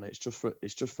proper one. It's just for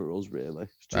us, really.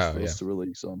 It's just for us to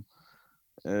release on.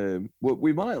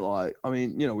 We might like. I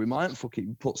mean, you know, we might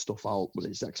fucking put stuff out, but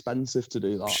it's expensive to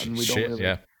do that, and we don't really.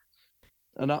 Yeah.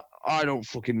 And I don't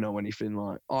fucking know anything.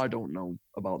 Like, I don't know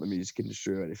about the music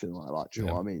industry or anything like that. Do you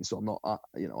know what I mean? So I'm not.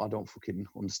 You know, I don't fucking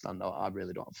understand. I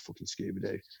really don't have a fucking Scooby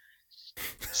Doo.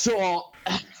 So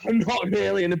I'm not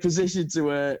really in a position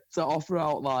to offer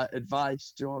out like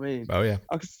advice. Do you know what I mean? Oh yeah.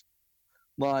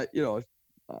 Like, you know,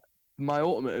 my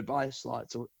ultimate advice, like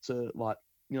to like,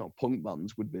 you know, punk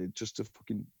bands would be just to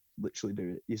fucking literally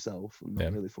do it yourself and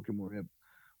not really fucking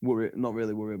not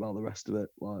really worry about the rest of it.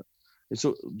 Like, it's,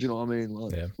 do you know what I mean?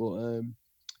 Like, but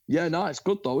yeah, no, it's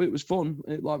good though. It was fun.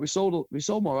 Like we sold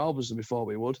more albums than we thought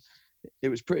we would. It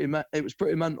was pretty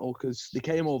mental because they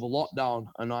came over lockdown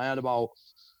and I had about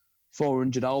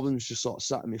 400 albums just sort of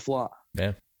sat in me flat.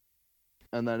 Yeah.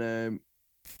 And then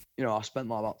you know, I spent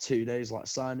like about 2 days like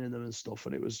signing them and stuff,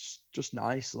 and it was just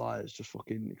nice. Like, it's just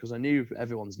fucking because I knew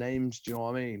everyone's names. Do you know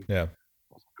what I mean? Yeah.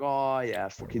 Oh yeah,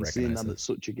 fucking seeing them at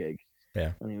such a gig.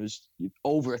 Yeah. And it was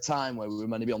over a time where we were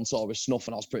meant to be on tour with Snuff,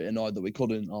 and I was pretty annoyed that we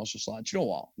couldn't. I was just like, do you know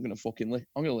what? I'm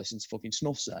gonna listen to fucking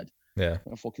Snuff said. Yeah. I'm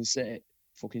gonna fucking sit,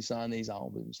 fucking sign these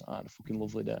albums. I had a fucking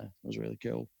lovely day. It was really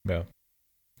cool. Yeah.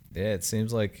 Yeah, it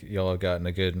seems like y'all have gotten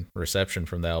a good reception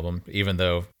from the album, even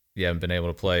though you haven't been able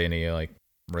to play any like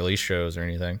release shows or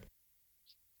anything.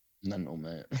 Mental,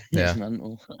 mate. Yeah. It's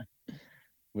mental.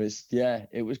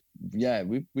 It was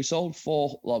we sold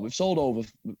we've sold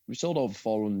over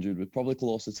 400. We're probably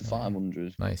closer to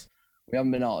 500. Nice. We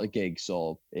haven't been out of the gig,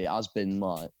 so it has been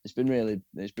like it's been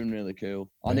really cool.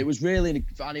 And it was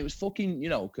fucking, you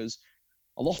know, because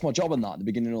I lost my job in that at the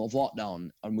beginning of lockdown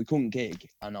and we couldn't gig,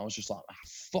 and I was just like,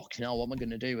 fucking hell, what am I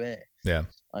gonna do here? Yeah.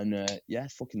 And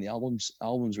fucking the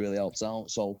albums really helped out.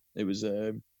 So it was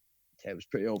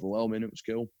pretty overwhelming. It was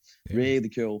cool. Yeah. Really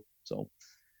cool. So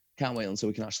can't wait until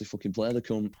we can actually fucking play the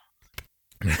cunt.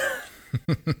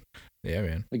 Yeah,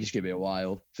 man. I think it's gonna be a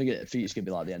while. I think it's gonna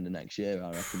be like the end of next year,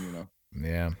 I reckon, you know.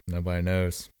 Yeah, nobody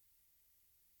knows.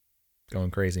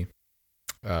 Going crazy.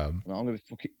 I'm gonna be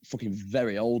fucking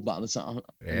very old by the time.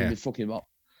 I'm gonna be fucking about.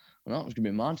 I know, it's gonna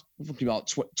be mad. I'm fucking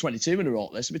about 22 in a row.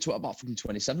 This will be about fucking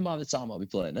 27 by the time I'll be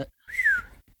playing it.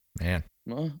 Man,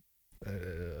 no.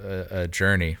 A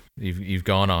journey you've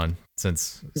gone on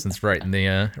since writing the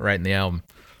album.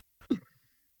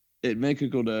 It'd make a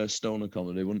good stoner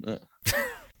comedy, wouldn't it?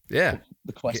 Yeah.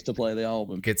 The quest to play the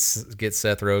album. Get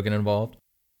Seth Rogen involved.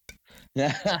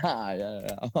 Yeah.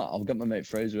 I'll get my mate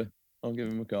Fraser. I'll give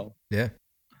him a call. Yeah.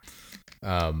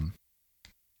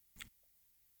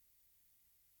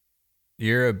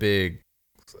 You're a big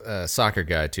soccer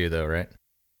guy too, though, right?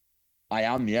 I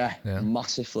am, yeah. Yeah.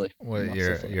 Massively. What,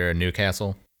 Massively. you're a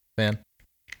Newcastle fan?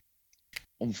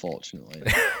 Unfortunately.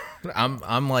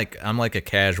 I'm like a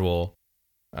casual,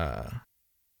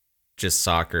 just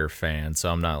soccer fan, so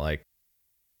I'm not like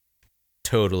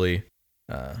totally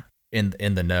in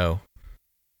the know.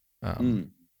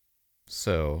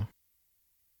 So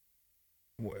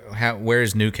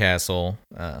where's Newcastle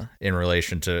in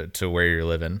relation to where you're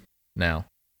living now?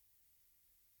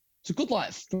 It's a good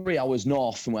 3 hours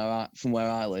north from where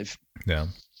I live. Yeah.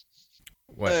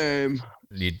 What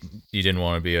you didn't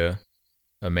want to be a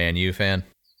Man U fan?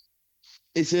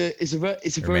 It's a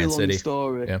very long City?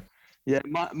 story. Yeah. Yeah,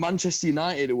 Manchester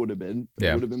United. It would have been.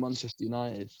 Yeah. It would have been Manchester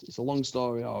United. It's a long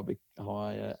story how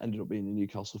I ended up being a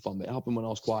Newcastle fan. But it happened when I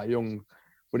was quite young.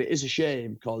 But it is a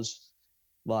shame because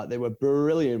they were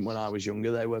brilliant when I was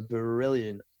younger. They were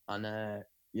brilliant, and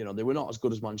they were not as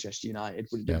good as Manchester United,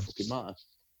 but it didn't fucking matter.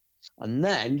 And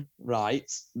then,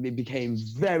 they became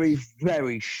very,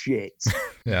 very shit.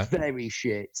 Yeah. Very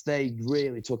shit. They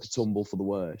really took a tumble for the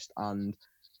worst. And,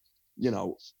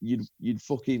 you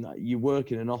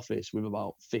work in an office with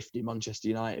about 50 Manchester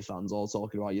United fans all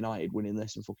talking about United winning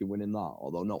this and fucking winning that,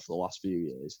 although not for the last few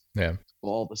years. Yeah. But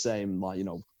all the same,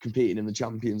 competing in the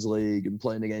Champions League and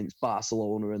playing against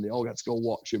Barcelona, and they all get to go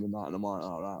watch him and that. And I'm like,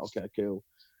 all right, okay, cool.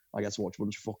 I get to watch a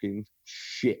bunch of fucking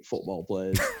shit football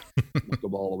players knock the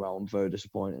ball around very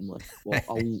disappointingly. But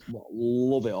I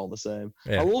love it all the same.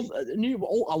 Yeah. I love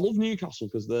Newcastle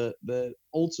because they're the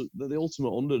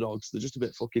ultimate underdogs. They're just a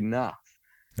bit fucking naff.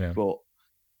 Yeah. But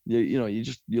you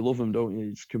love them, don't you?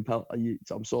 You just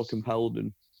I'm so compelled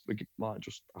and I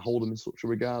hold them in such a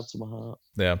regard to my heart.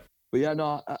 Yeah. But yeah,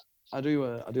 no, I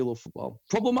do love football.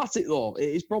 Problematic though. It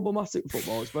is problematic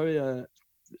football.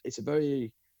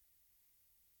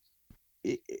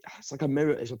 It's like a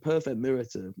mirror. It's a perfect mirror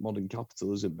to modern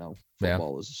capitalism now.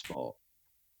 Football as a sport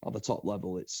at the top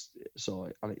level. It's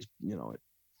not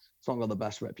got the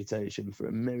best reputation for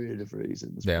a myriad of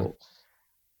reasons. Yeah. But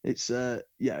it's it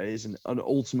is an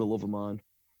ultimate love of mine.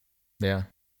 Yeah.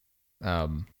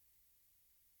 Trying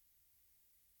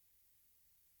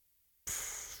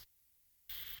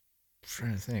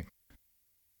to think.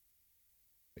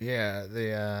 Yeah,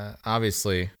 the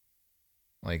obviously,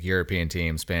 like European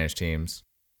teams, Spanish teams,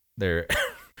 they're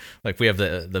like we have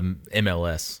the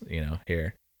MLS,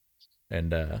 here,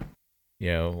 and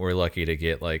we're lucky to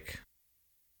get like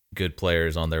good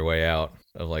players on their way out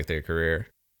of like their career,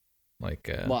 like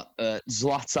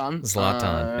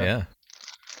Zlatan,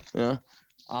 yeah,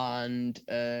 and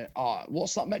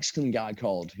what's that Mexican guy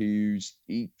called? He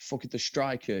fucking the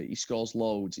striker? He scores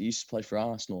loads. He used to play for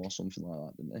Arsenal or something like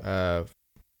that, didn't he?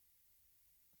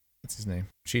 What's his name?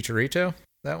 Chicharito?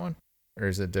 That one? Or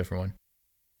is it a different one?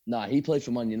 Nah, he played for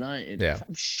Man United. Yeah.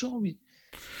 I'm sure oh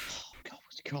God,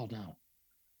 what's he called now?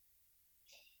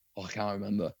 Oh, I can't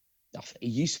remember. He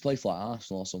used to play for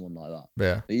Arsenal or someone like that.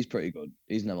 Yeah. But he's pretty good.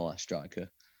 He's an MLS striker.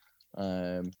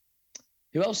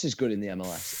 Who else is good in the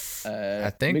MLS?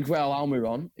 I think Miguel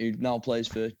Almiron, who now plays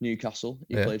for Newcastle.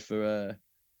 He played for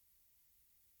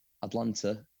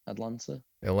Atlanta.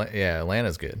 Yeah,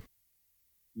 Atlanta's good.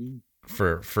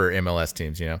 For MLS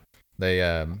teams, they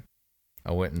I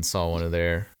went and saw one of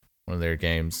their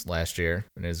games last year,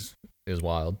 and it was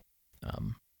wild.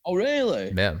 Oh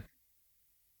really? Yeah.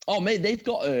 Oh mate, they've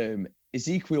got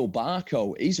Ezequiel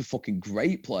Barco. He's a fucking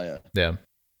great player. Yeah.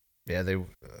 They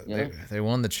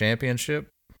won the championship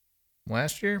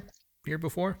last year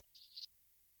before.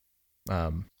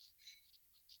 But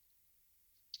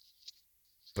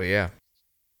yeah.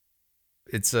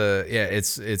 It's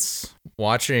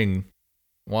watching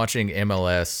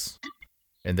MLS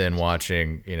and then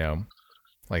watching,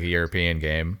 like a European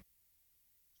game.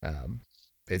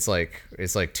 It's like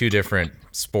two different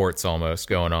sports almost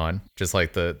going on, just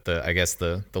like the I guess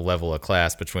the level of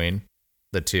class between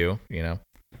the two, It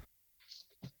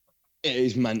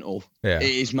is mental. Yeah. It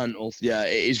is mental. Yeah,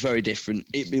 it is very different.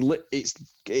 It'd be like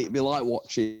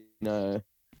watching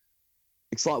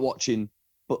it's like watching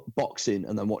boxing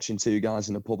and then watching two guys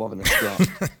in a pub having a scrap.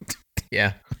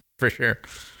 Yeah, for sure.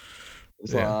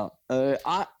 It's like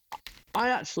that. I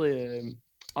actually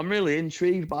I'm really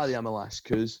intrigued by the MLS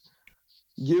because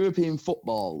European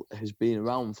football has been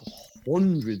around for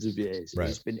hundreds of years. Right.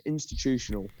 It's been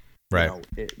institutional, right?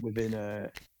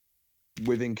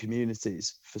 Within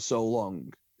communities for so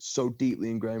long, so deeply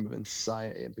ingrained within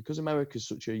society. And because America is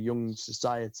such a young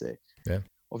society,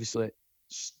 obviously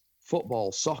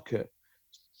football, soccer,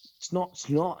 it's not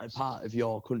a part of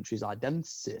your country's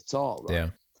identity at all, right? Yeah.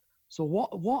 So what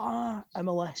are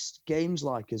MLS games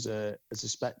like as a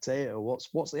spectator?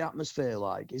 What's the atmosphere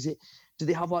like? Do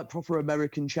they have like proper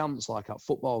American chants like at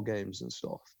football games and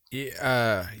stuff?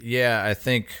 Yeah, I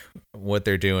think what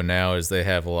they're doing now is they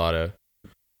have a lot of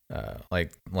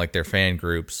like their fan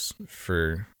groups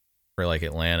for like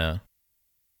Atlanta.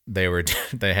 They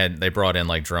brought in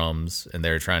like drums, and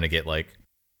they were trying to get like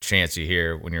chants you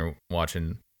hear when you're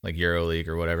watching like EuroLeague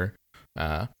or whatever.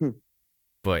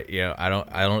 But yeah,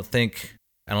 I don't think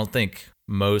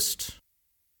most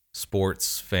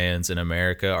sports fans in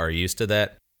America are used to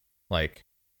that, like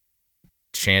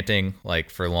chanting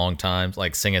like for long times,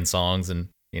 like singing songs and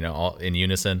all in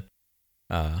unison.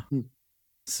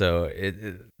 So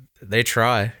they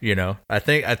try, I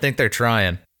think they're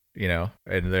trying, and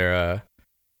they're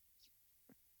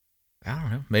I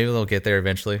don't know, maybe they'll get there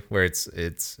eventually where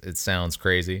it sounds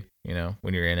crazy,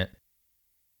 when you're in it.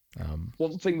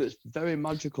 One thing that's very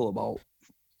magical about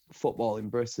football in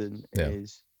Britain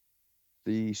is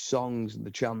the songs and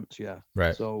the chants. Yeah,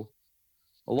 right. So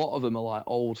a lot of them are like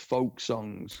old folk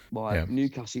songs, like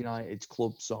Newcastle United's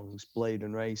club songs, Blade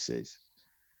and Races.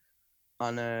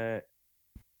 And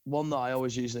one that I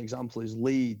always use as an example is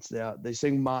Leeds. They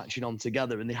sing Marching On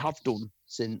Together, and they have done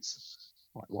since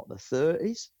the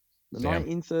 30s, the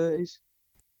 1930s,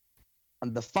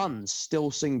 and the fans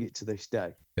still sing it to this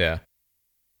day. Yeah.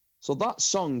 So that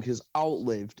song has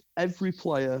outlived every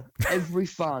player, every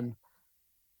fan,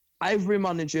 every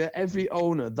manager, every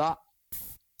owner. That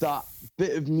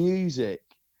bit of music,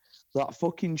 that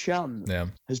fucking chant,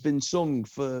 has been sung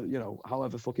for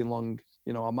however fucking long.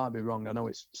 I might be wrong. I know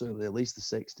it's certainly at least the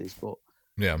 60s, but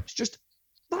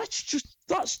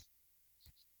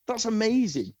that's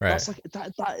amazing. Right. That's like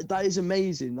that is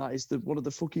amazing. That is one of the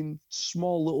fucking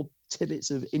small little tidbits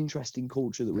of interesting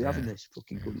culture that we have in this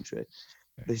fucking country.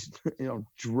 This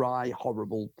dry,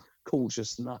 horrible culture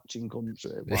snatching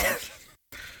country. Like,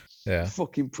 it's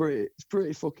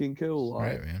pretty fucking cool.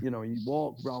 Like, right, man. You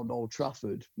walk around Old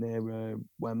Trafford near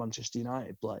where Manchester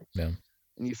United play. Yeah.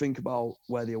 And you think about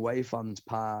where the away fans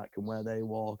park and where they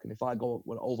walk. And if I go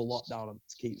over lockdown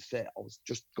to keep fit, I was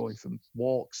just going for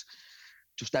walks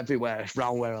just everywhere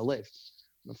around where I lived.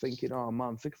 And I'm thinking, oh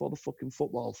man, think of all the fucking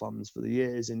football fans for the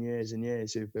years and years and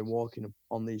years who've been walking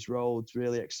on these roads,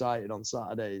 really excited on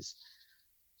Saturdays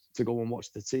to go and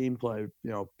watch the team play,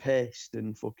 pissed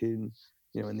and fucking,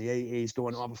 in the 80s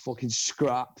going to have a fucking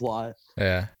scrap. Like,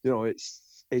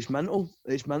 it's mental.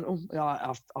 It's mental.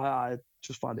 I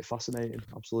just find it fascinating.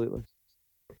 Absolutely.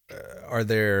 Are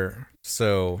there,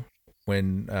 so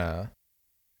when I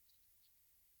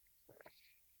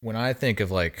think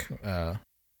of like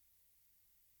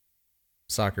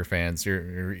soccer fans,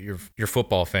 your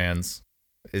football fans,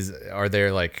 are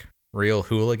there like real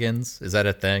hooligans? Is that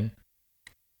a thing?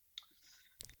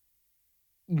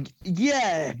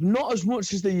 Yeah, not as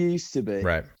much as they used to be.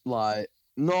 Right. Like,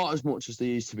 not as much as they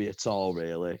used to be at all,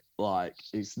 really. Like,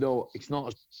 it's so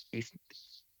not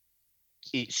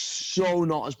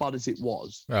as bad as it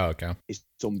was. Oh, okay. It's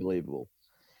unbelievable.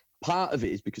 Part of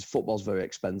it is because football's very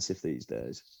expensive these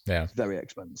days. Yeah. It's very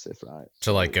expensive, right?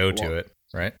 To like go to it,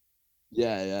 right?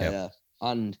 Yeah.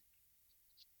 And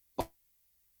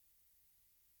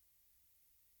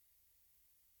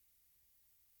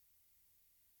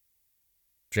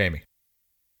Jamie.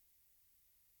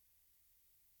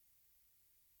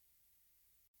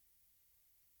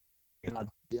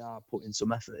 They are putting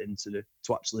some effort into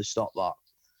to actually stop that.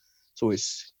 So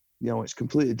it's it's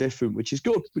completely different, which is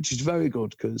good, which is very good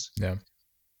because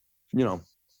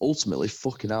ultimately,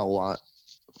 fucking hell, like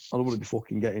I don't want to be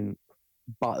fucking getting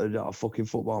battered at a fucking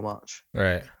football match,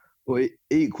 right? But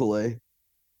equally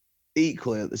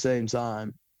at the same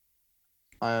time,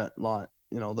 it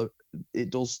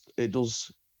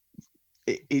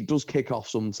does kick off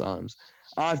sometimes.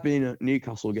 I've been at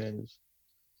Newcastle games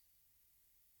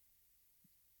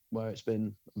where it's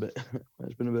been a bit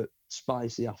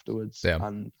spicy afterwards,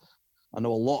 and I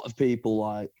know a lot of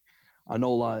people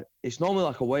it's normally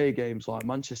like away games, like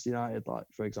Manchester United, like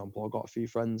for example. I've got a few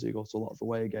friends who go to a lot of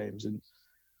away games, and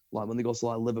like when they go to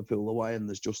like Liverpool away, and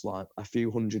there's just like a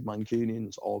few hundred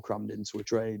Mancunians all crammed into a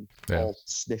train, all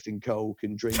sniffing coke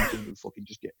and drinking and fucking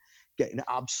just getting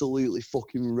absolutely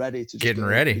fucking ready to getting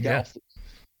ready.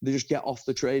 They just get off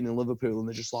the train in Liverpool and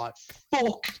they're just like,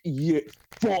 fuck you,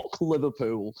 fuck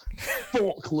Liverpool,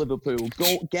 go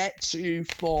get to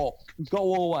fuck,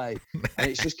 go away. And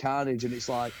it's just carnage, and it's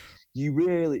like, you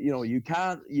really, you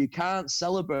can't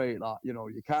celebrate that,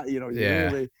 you can't,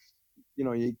 really,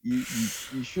 you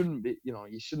shouldn't be,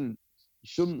 you shouldn't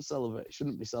celebrate, it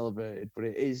shouldn't be celebrated, but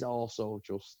it is also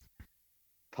just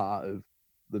part of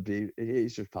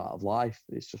it's just part of life.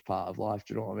 It's just part of life.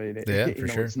 Do you know what I mean? Yeah, for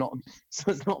sure. It's not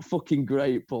so it's not fucking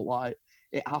great, but like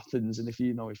it happens. And if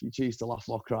you choose to laugh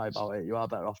or cry about it, you are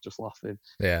better off just laughing.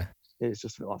 Yeah. It's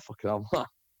just a bit like fucking hell.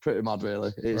 Pretty mad,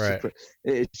 really. Right.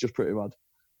 It's just pretty mad.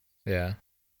 Yeah.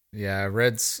 Yeah, I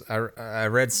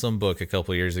read some book a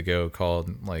couple years ago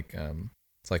called like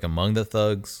it's like Among the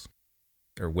Thugs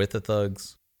or With the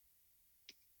Thugs.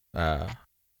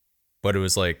 But it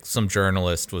was like some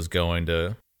journalist was going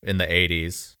to in the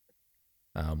 80s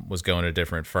was going to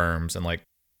different firms and like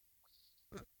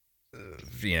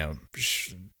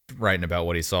writing about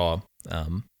what he saw.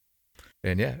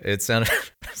 And yeah, it sounded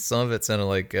some of it sounded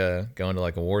like going to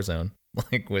like a war zone,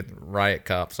 like with riot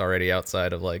cops already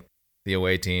outside of like the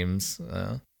away teams,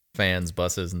 fans,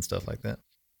 buses, and stuff like that.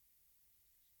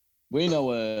 We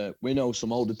know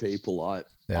some older people. Like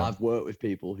Yeah. I've worked with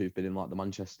people who've been in like the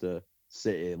Manchester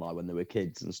City, like when they were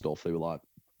kids and stuff, who were like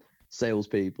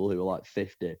salespeople who were like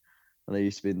 50, and they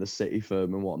used to be in the City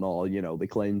firm and whatnot. Or, they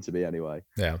claim to be anyway.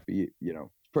 Yeah. But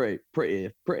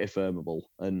pretty firmable,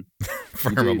 and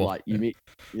Firmable. you meet.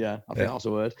 Yeah, I think that's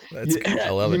a word. That's good. I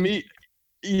love it.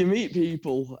 You meet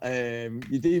people.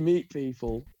 You do meet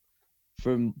people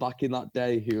from back in that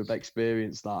day who have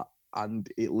experienced that, and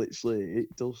it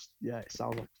does. Yeah, it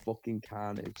sounds like fucking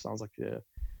carnage. It sounds like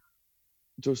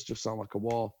just sound like a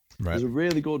war. Right. There's a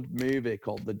really good movie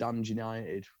called The Damned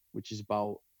United, which is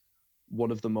about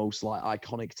one of the most like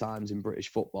iconic times in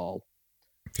British football.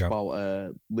 Yeah.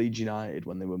 About Leeds United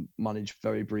when they were managed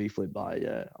very briefly by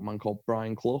a man called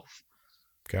Brian Clough.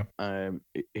 Okay.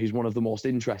 He's one of the most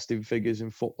interesting figures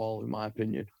in football, in my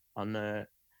opinion, and I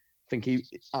think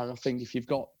if you've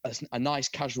got a nice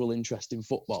casual interest in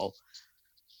football,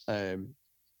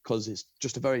 because it's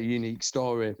just a very unique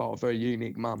story about a very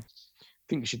unique man, I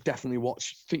think you should definitely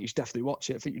watch it.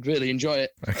 I think you'd really enjoy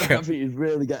it. Okay. I think you'd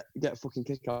really get a fucking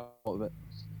kick out of it.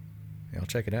 Yeah, I'll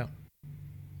check it out.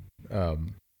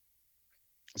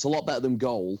 It's a lot better than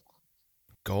Goal.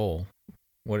 Goal.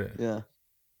 What? Yeah.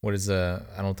 What is I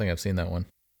don't think I've seen that one.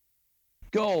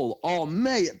 Goal. Oh,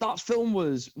 mate, that film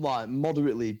was like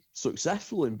moderately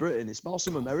successful in Britain. It's about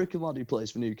some American lad who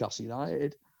plays for Newcastle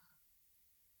United.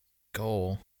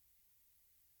 Goal.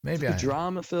 Maybe it's a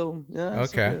drama film. Yeah.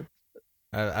 Okay.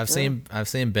 I've seen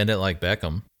Bend It Like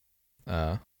Beckham.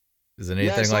 Is it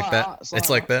anything like that? It's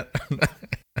like that.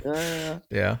 Yeah.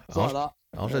 Yeah. It's like that.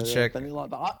 I'll have to check. Bend It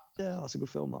Like that. Yeah, that's a good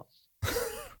film. That.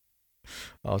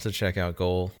 I'll have to check out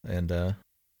Goal and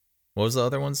what was the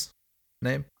other one's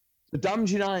name? The Damned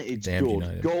United's Damned good.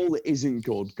 United. Goal isn't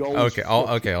good. Goal. Okay.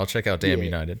 I'll check out Damned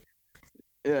United.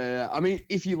 Yeah. I mean,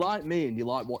 if you like me and you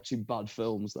like watching bad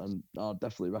films, then I'd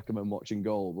definitely recommend watching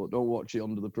Goal, but don't watch it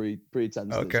under the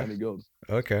pretense that it's any good.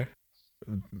 Okay.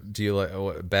 Do you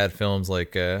like bad films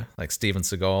like Steven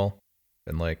Seagal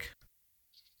and like?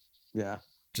 Yeah.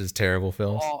 Just terrible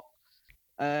films.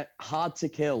 Hard to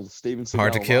Kill. Steven Seagal.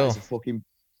 Hard to Kill.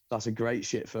 That's a great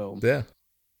shit film. Yeah.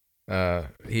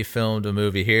 He filmed a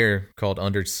movie here called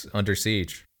Under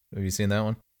Siege. Have you seen that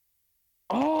one?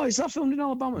 Oh, is that filmed in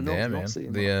Alabama? No, yeah, I've man. not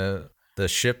seen that. The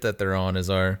ship that they're on is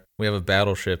we have a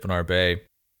battleship in our bay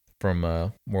from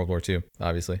World War II,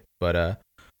 obviously. But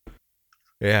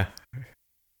yeah.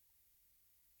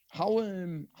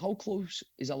 How close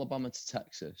is Alabama to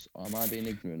Texas? Or am I being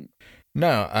ignorant?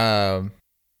 No.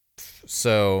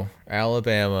 So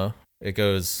Alabama, it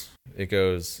goes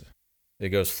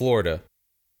Florida,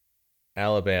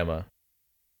 Alabama,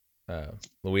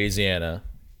 Louisiana,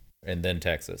 and then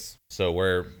Texas. So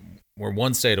we're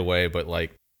one state away, but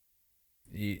like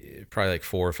probably like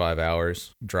 4 or 5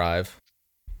 hours drive.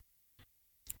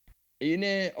 Are you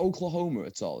near Oklahoma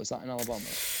at all? Is that in Alabama?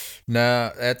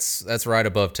 No, that's right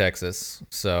above Texas.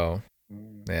 So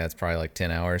yeah, it's probably like 9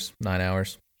 hours.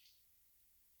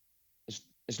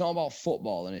 It's not about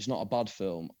football, and it's not a bad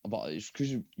film. It's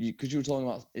because you were talking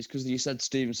about. It's because you said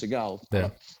Steven Seagal.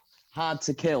 Yeah. Hard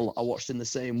to Kill. I watched in the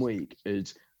same week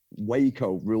as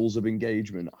Waco: Rules of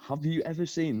Engagement. Have you ever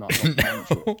seen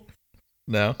that?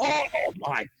 No. Oh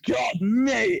my god,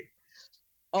 mate!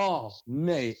 Oh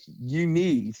mate, you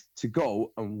need to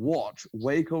go and watch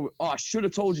Waco. Oh, I should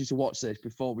have told you to watch this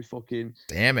before we fucking.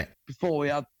 Damn it! Before we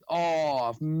had. Oh,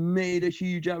 I've made a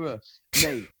huge error,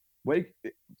 mate.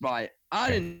 Right. I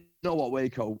didn't know what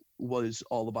Waco was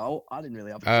all about. I didn't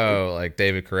really have. Like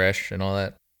David Koresh and all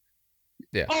that.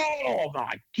 Yeah. Oh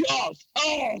my god!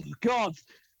 Oh my god!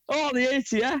 Oh, the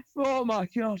ATF! Oh my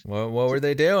god! What were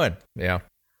they doing? Yeah.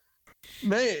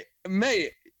 Mate,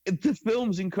 the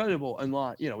film's incredible, and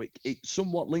like it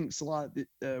somewhat links to like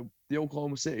the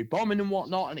Oklahoma City bombing and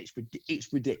whatnot, and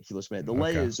it's ridiculous, mate. The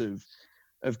layers of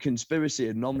conspiracy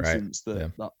and nonsense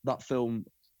that film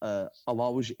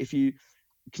allows if you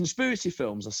conspiracy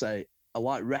films. I say I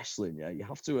like wrestling. Yeah, you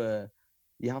have to.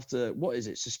 What is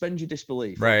it? Suspend your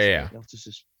disbelief. Right, That's yeah. it. You have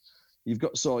to. You've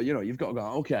got you've got to go.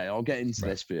 Okay, I'll get into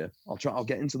this for you. I'll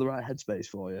get into the right headspace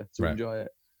for you to enjoy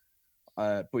it.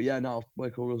 But yeah, no,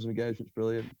 Wake Up Rules of Engagement's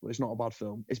brilliant. But it's not a bad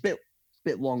film. It's a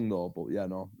bit long though. But yeah,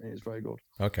 no, it's very good.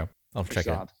 Okay, I'll check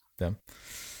it. Them.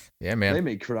 Yeah, man. Made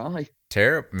me cry.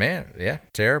 Terrible, man. Yeah,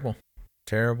 terrible.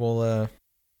 A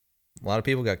lot of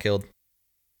people got killed.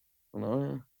 I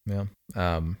know. Yeah.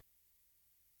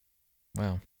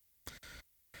 Wow.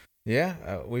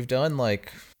 Yeah, we've done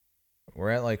we're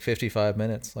at 55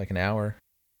 minutes, like an hour.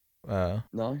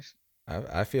 Nice.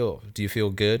 I feel. Do you feel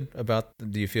good about?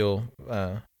 Do you feel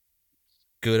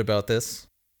good about this?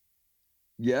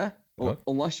 Yeah. Well,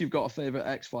 unless you've got a favorite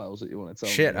X-Files that you want to tell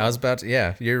me. Shit, I was about to.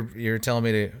 Yeah, you're telling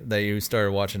me that you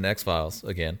started watching X-Files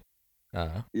again.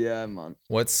 Yeah, man.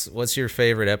 What's your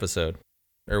favorite episode,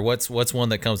 or what's one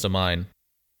that comes to mind?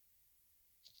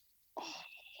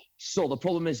 So the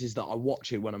problem is that I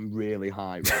watch it when I'm really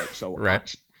high, right? So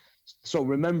right. So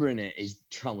remembering it is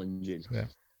challenging. Yeah.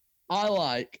 I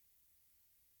like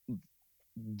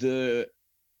so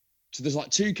there's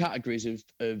like two categories of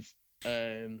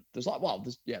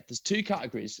there's two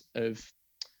categories of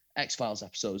X-Files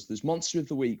episodes. There's Monster of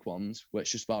the Week ones, where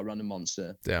it's just about a random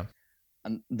monster. Yeah.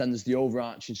 And then there's the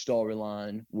overarching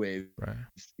storyline with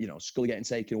Scully getting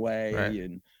taken away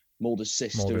and Mulder's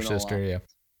sister and all that. Yeah.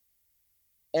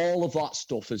 All of that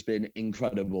stuff has been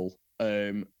incredible.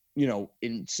 In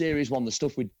series one, the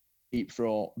stuff with Deep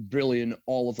Throat, brilliant.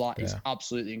 All of that is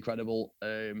absolutely incredible.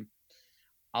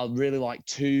 I really like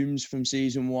Tombs from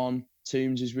season one.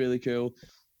 Tombs is really cool.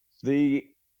 The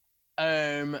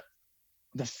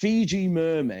Fiji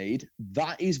Mermaid,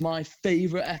 that is my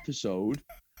favorite episode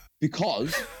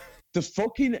because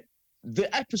the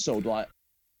episode, like,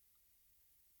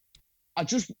 I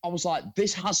was like,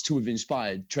 this has to have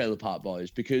inspired Trailer Park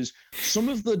Boys because some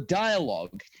of the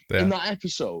dialogue in that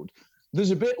episode,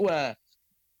 there's a bit where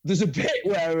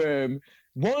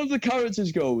one of the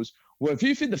characters goes, well, if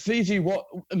you think the Fiji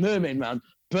mermaid man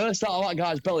burst out of that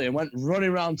guy's belly and went running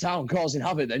around town causing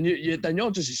havoc, then you're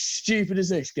just as stupid as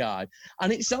this guy.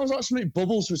 And it sounds like something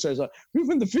Bubbles would say. It's like, you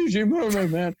think the Fiji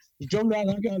mermaid man jumped out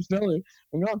of that guy's belly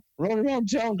and gone running around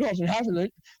town causing havoc,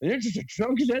 and you're just as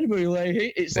drunk as anybody,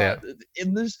 lady. It's like,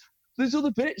 and there's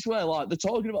other bits where like they're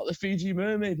talking about the Fiji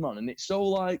mermaid man, and it's so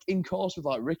like in course with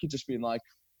like Ricky just being like,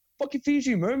 fucking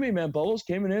Fiji mermaid man, Bubbles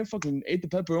came in here, fucking ate the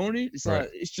pepperoni. It's like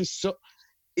it's just so.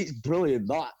 It's brilliant.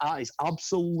 That is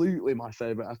absolutely my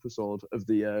favorite episode of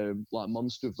the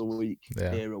Monster of the Week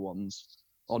era ones,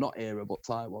 or not era, but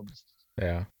type ones.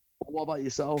 Yeah. But what about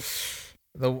yourself?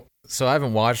 So I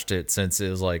haven't watched it since it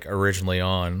was like originally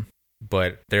on,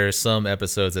 but there are some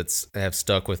episodes that have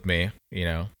stuck with me,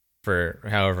 for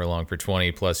however long, for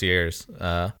 20 plus years.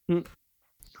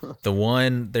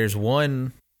 There's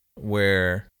one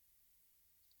where,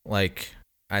 like,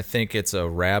 I think it's a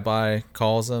rabbi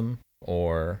calls him.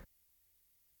 Or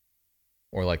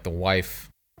like the wife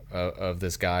of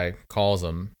this guy calls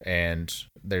him, and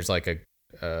there's like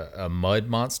a mud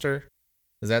monster.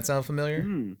 Does that sound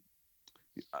familiar?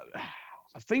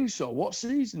 I think so. What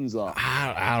season's that?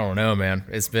 I don't know, man.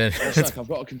 It's been. I've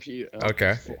got a computer.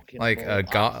 Okay. Like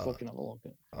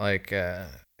a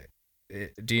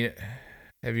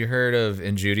have you heard of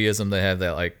in Judaism they have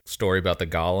that like story about the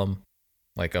golem,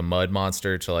 like a mud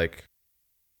monster to like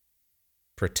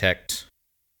protect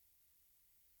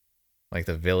like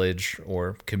the village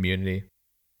or community?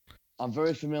 I'm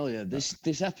very familiar.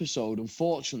 This episode,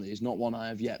 unfortunately, is not one I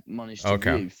have yet managed to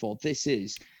view. For this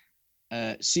is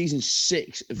season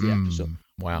 6 of the episode.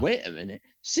 Wow! Wait a minute.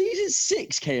 Season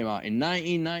 6 came out in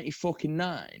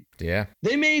 1999. Yeah.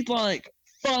 They made like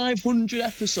 500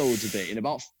 episodes of it in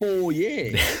about 4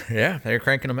 years. Yeah, they're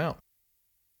cranking them out.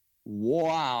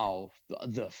 Wow,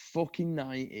 the fucking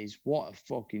 90s! What a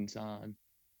fucking time.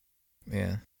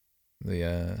 Yeah.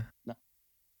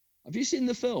 Have you seen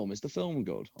the film? Is the film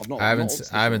good? I haven't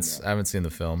seen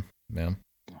the film, man.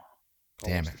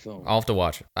 Damn it! I'll have to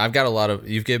watch it.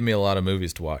 You've given me a lot of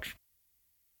movies to watch.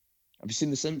 Have you seen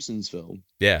the Simpsons film?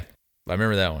 Yeah, I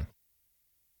remember that one.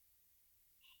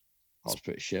 That was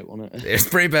pretty shit, wasn't it? It's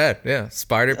pretty bad. Yeah,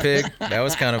 Spider Pig. That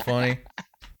was kind of funny.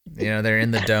 They're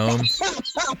in the dome.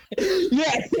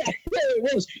 yeah,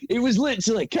 it was. It was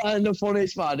literally kind of funny.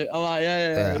 Spider. I'm like,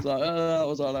 yeah. It was like, that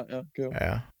was all that. Yeah, cool.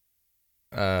 Yeah.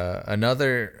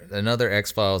 Another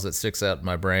X-Files that sticks out in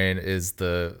my brain is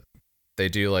they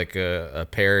do like a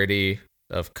parody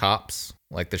of Cops,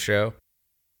 like the show.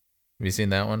 Have you seen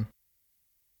that one?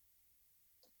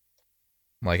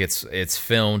 Like it's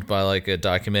filmed by like a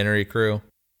documentary crew,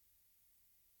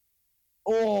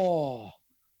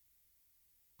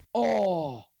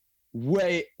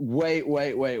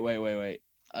 Wait.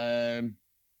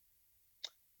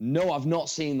 No, I've not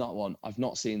seen that one. I've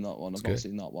not seen that one.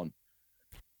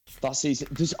 That season.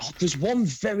 There's one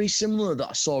very similar that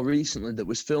I saw recently that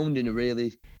was filmed in a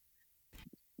really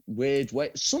weird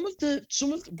way. Some of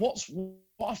what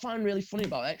I find really funny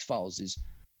about X-Files is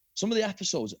some of the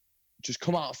episodes just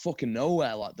come out of fucking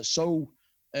nowhere. Like they're so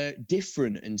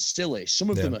different and silly.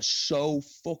 Some of them are so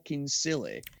fucking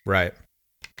silly. Right.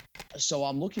 So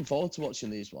I'm looking forward to watching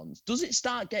these ones. Does it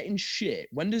start getting shit?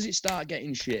 When does it start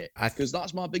getting shit? Because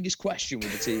that's my biggest question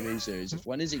with the TV series.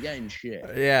 When is it getting shit?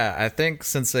 Yeah, I think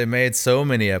since they made so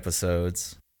many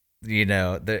episodes,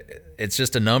 it's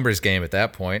just a numbers game at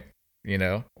that point.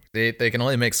 They can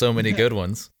only make so many good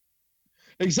ones.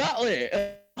 Exactly.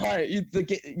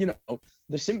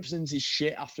 The Simpsons is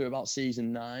shit after about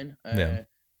season 9.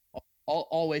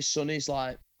 Always Sunny's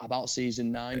like about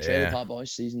season 9. Trailer Park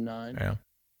Boys season 9. Yeah.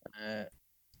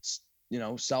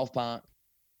 South Park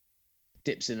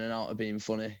dips in and out of being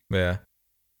funny. Yeah.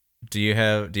 Do you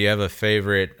have a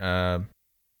favorite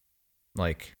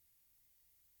like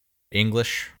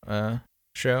English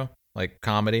show, like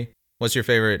comedy? What's your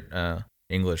favorite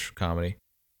English comedy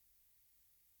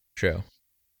show?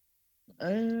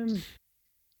 I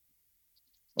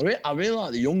really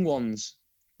like The Young Ones.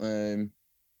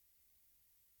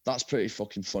 That's pretty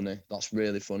fucking funny. That's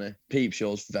really funny. Peep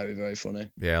Show's very, very funny.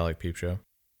 Yeah, I like Peep Show.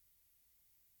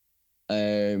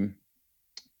 Try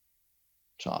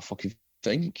to fucking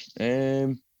think.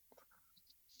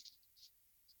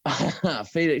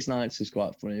 Phoenix Nights is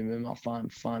quite funny. I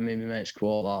find me and my mates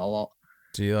quote that a lot.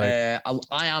 Do you like?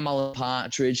 I Am Alan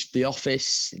Partridge. The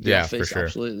Office. For sure.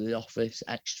 Absolutely, The Office.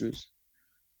 Extras.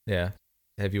 Yeah.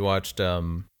 Have you watched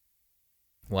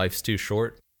Life's Too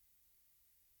Short?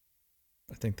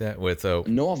 I think that with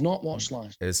no, I've not watched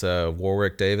Life. It's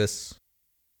Warwick Davis.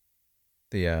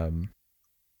 The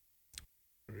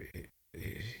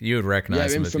you would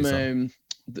recognize him from him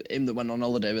that went on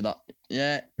holiday with that.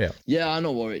 Yeah, I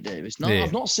know Warwick Davis. No,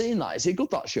 I've not seen that. Is it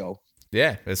good, that show?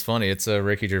 Yeah, it's funny. It's a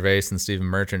Ricky Gervais and Stephen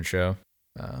Merchant show.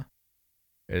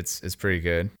 It's pretty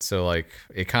good. So like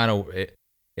they kind of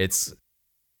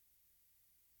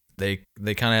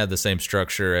have the same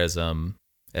structure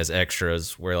as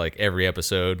Extras, where like every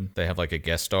episode they have like a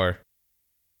guest star.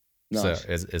 Nice. So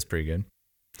it's pretty good.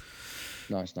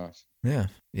 Nice. Yeah.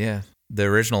 The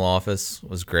original Office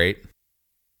was great.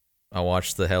 I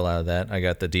watched the hell out of that. I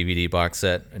got the DVD box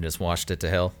set and just watched it to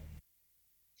hell.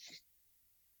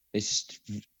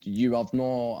 You have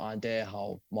no idea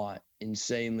how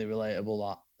insanely relatable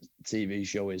that TV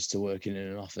show is to working in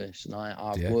an office. And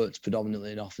I've worked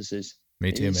predominantly in offices.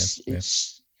 Me too, man.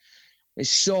 It's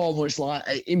so much like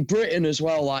in Britain as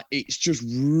well. Like it's just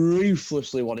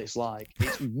ruthlessly what it's like.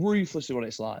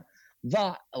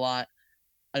 That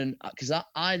and because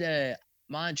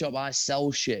my job, I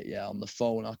sell shit on the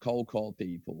phone. I cold call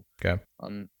people. Okay.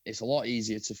 And it's a lot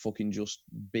easier to fucking just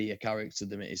be a character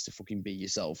than it is to fucking be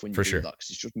yourself when you do that, because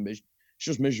it's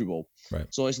just miserable. Right.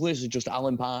 So it's literally just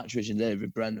Alan Partridge and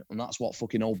David Brent, and that's what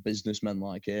fucking old businessmen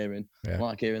like hearing. Yeah. I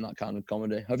like hearing that kind of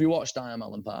comedy. Have you watched I Am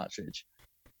Alan Partridge?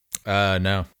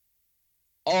 No.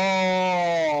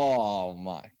 Oh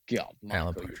my God,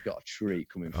 Michael, you've got a treat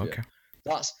coming for you.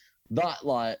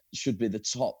 That should be the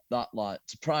top. That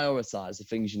to prioritize the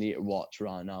things you need to watch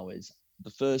right now is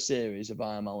the first series of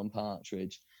I Am Alan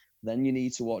Partridge. Then you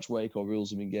need to watch Waco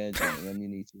Rules of Engagement, and then you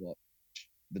need to watch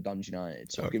The Dons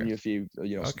United. So I've given you a few,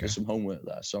 some homework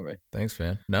there. Sorry. Thanks,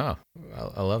 man. No,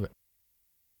 I love it.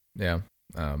 Yeah.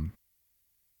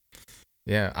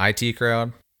 IT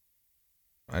Crowd.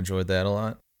 I enjoyed that a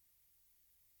lot.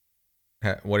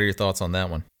 What are your thoughts on that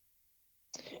one?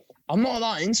 I'm not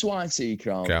that into IT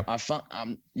Crowd. Okay.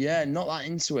 I'm not that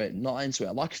into it. I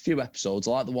like a few episodes.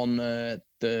 I like the one, the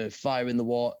fire in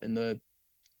the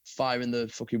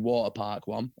fucking water park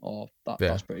one.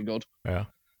 That's pretty good. Yeah.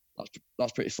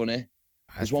 That's pretty funny.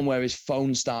 There's one where his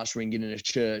phone starts ringing in a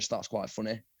church. That's quite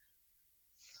funny.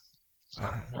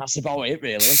 That's about it,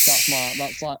 really. That's fair.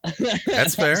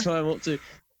 That's what I'm up to.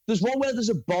 There's one where there's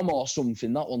a bomb or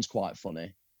something. That one's quite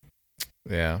funny.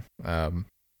 Yeah.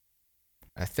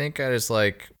 I think I just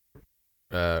like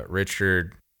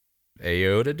Richard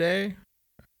Ayoade.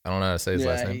 I don't know how to say his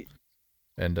last name.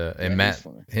 And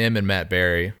him and Matt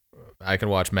Berry. I can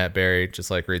watch Matt Berry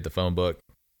just like read the phone book.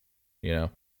 Yeah.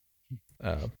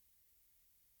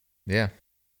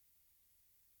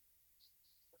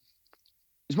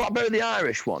 Is Matt Berry the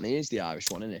Irish one? He is the Irish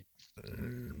one, isn't he?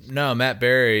 No, Matt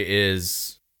Berry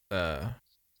is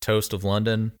Toast of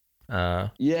London.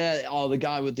 The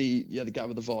guy with the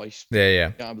voice. Yeah.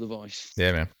 The guy with the voice.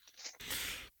 Yeah, man.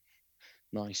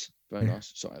 Nice. Very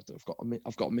nice. Sorry,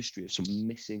 I've got a mystery of something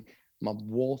missing. My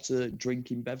water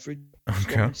drinking beverage is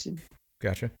Okay. missing.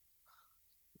 Gotcha.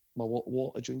 My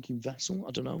water drinking vessel.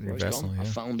 I don't know Your where it's vessel, gone. yeah. I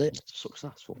found it.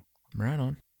 Successful. Right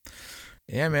on.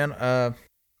 Yeah, man.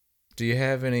 Do you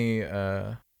have any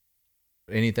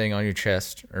anything on your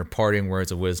chest or parting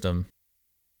words of wisdom,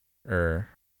 or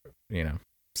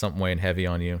something weighing heavy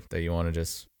on you that you want to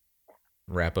just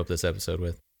wrap up this episode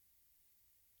with?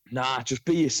 Nah, just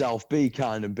be yourself, be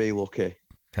kind, and be lucky.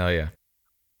 Hell yeah.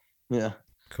 Yeah.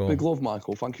 Cool. Big love,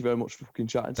 Michael. Thank you very much for fucking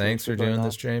chatting. Thanks for doing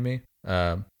this, Jamie.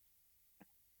 Yeah,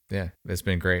 it's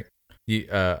been great.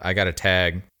 I got a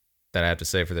tag that I have to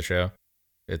say for the show.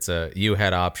 It's you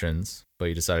had options, but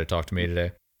you decided to talk to me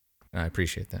today. And I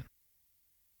appreciate that.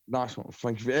 Nice one.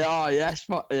 Thank you. Oh, yes.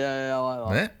 Yeah, I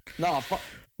like that.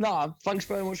 No, thanks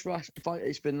very much for asking.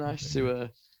 It's been nice to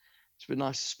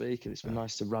speak, and it's been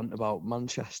nice to rant about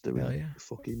Manchester and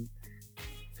fucking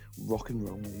rock and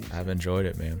roll music. I've enjoyed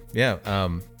it, man. Yeah.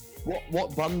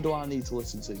 What band do I need to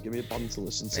listen to? Give me a band to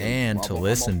listen to. Band to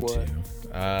listen to.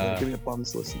 Give me a band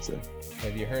to listen to.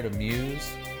 Have you heard of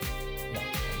Muse? No.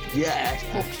 Yeah.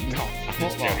 Fuck no. I'm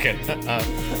just joking.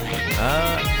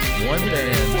 One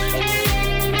band.